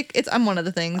realistic. I'm one of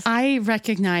the things. I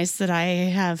recognize that I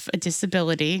have a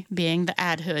disability, being the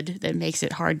adhood, that makes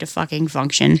it hard to fucking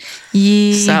function.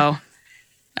 Yeah. So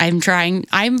I'm trying.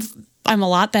 I'm a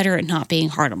lot better at not being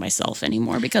hard on myself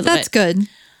anymore because of it. That's good.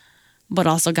 But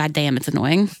also, goddamn, it's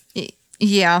annoying.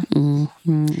 Yeah.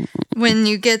 Mm-hmm. When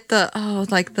you get the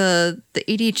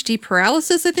ADHD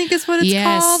paralysis, I think is what it's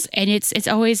called. Yes, and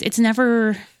it's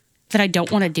never that I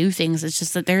don't want to do things. It's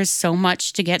just that there's so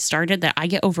much to get started that I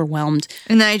get overwhelmed.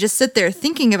 And then I just sit there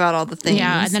thinking about all the things.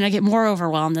 Yeah, and then I get more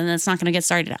overwhelmed, and then it's not going to get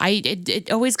started.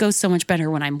 It always goes so much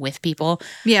better when I'm with people.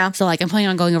 Yeah. So like I'm planning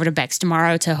on going over to Beck's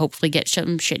tomorrow to hopefully get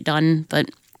some shit done. But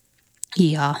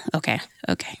yeah, okay.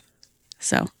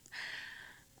 So,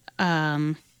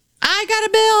 I got a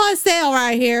bill on sale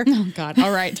right here. Oh God!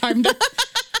 All right, it's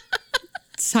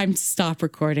time to stop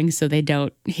recording so they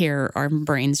don't hear our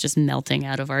brains just melting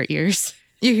out of our ears.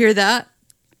 You hear that?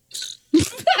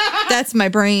 That's my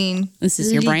brain. This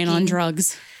is your brain on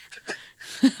drugs.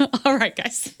 All right,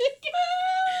 guys.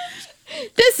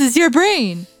 This is your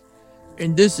brain.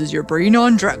 And this is your brain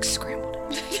on drugs scrambled.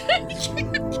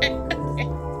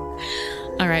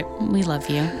 All right, we love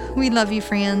you. We love you,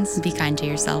 friends. Be kind to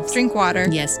yourselves. Drink water.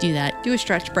 Yes, do that. Do a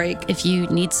stretch break. If you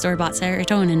need store-bought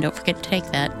serotonin, don't forget to take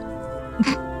that.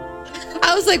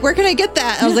 I was like, where can I get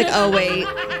that? I was like, oh, wait.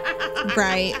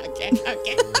 Right. Okay.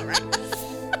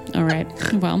 All right.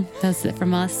 Well, that's it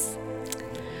from us.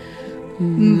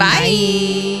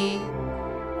 Bye.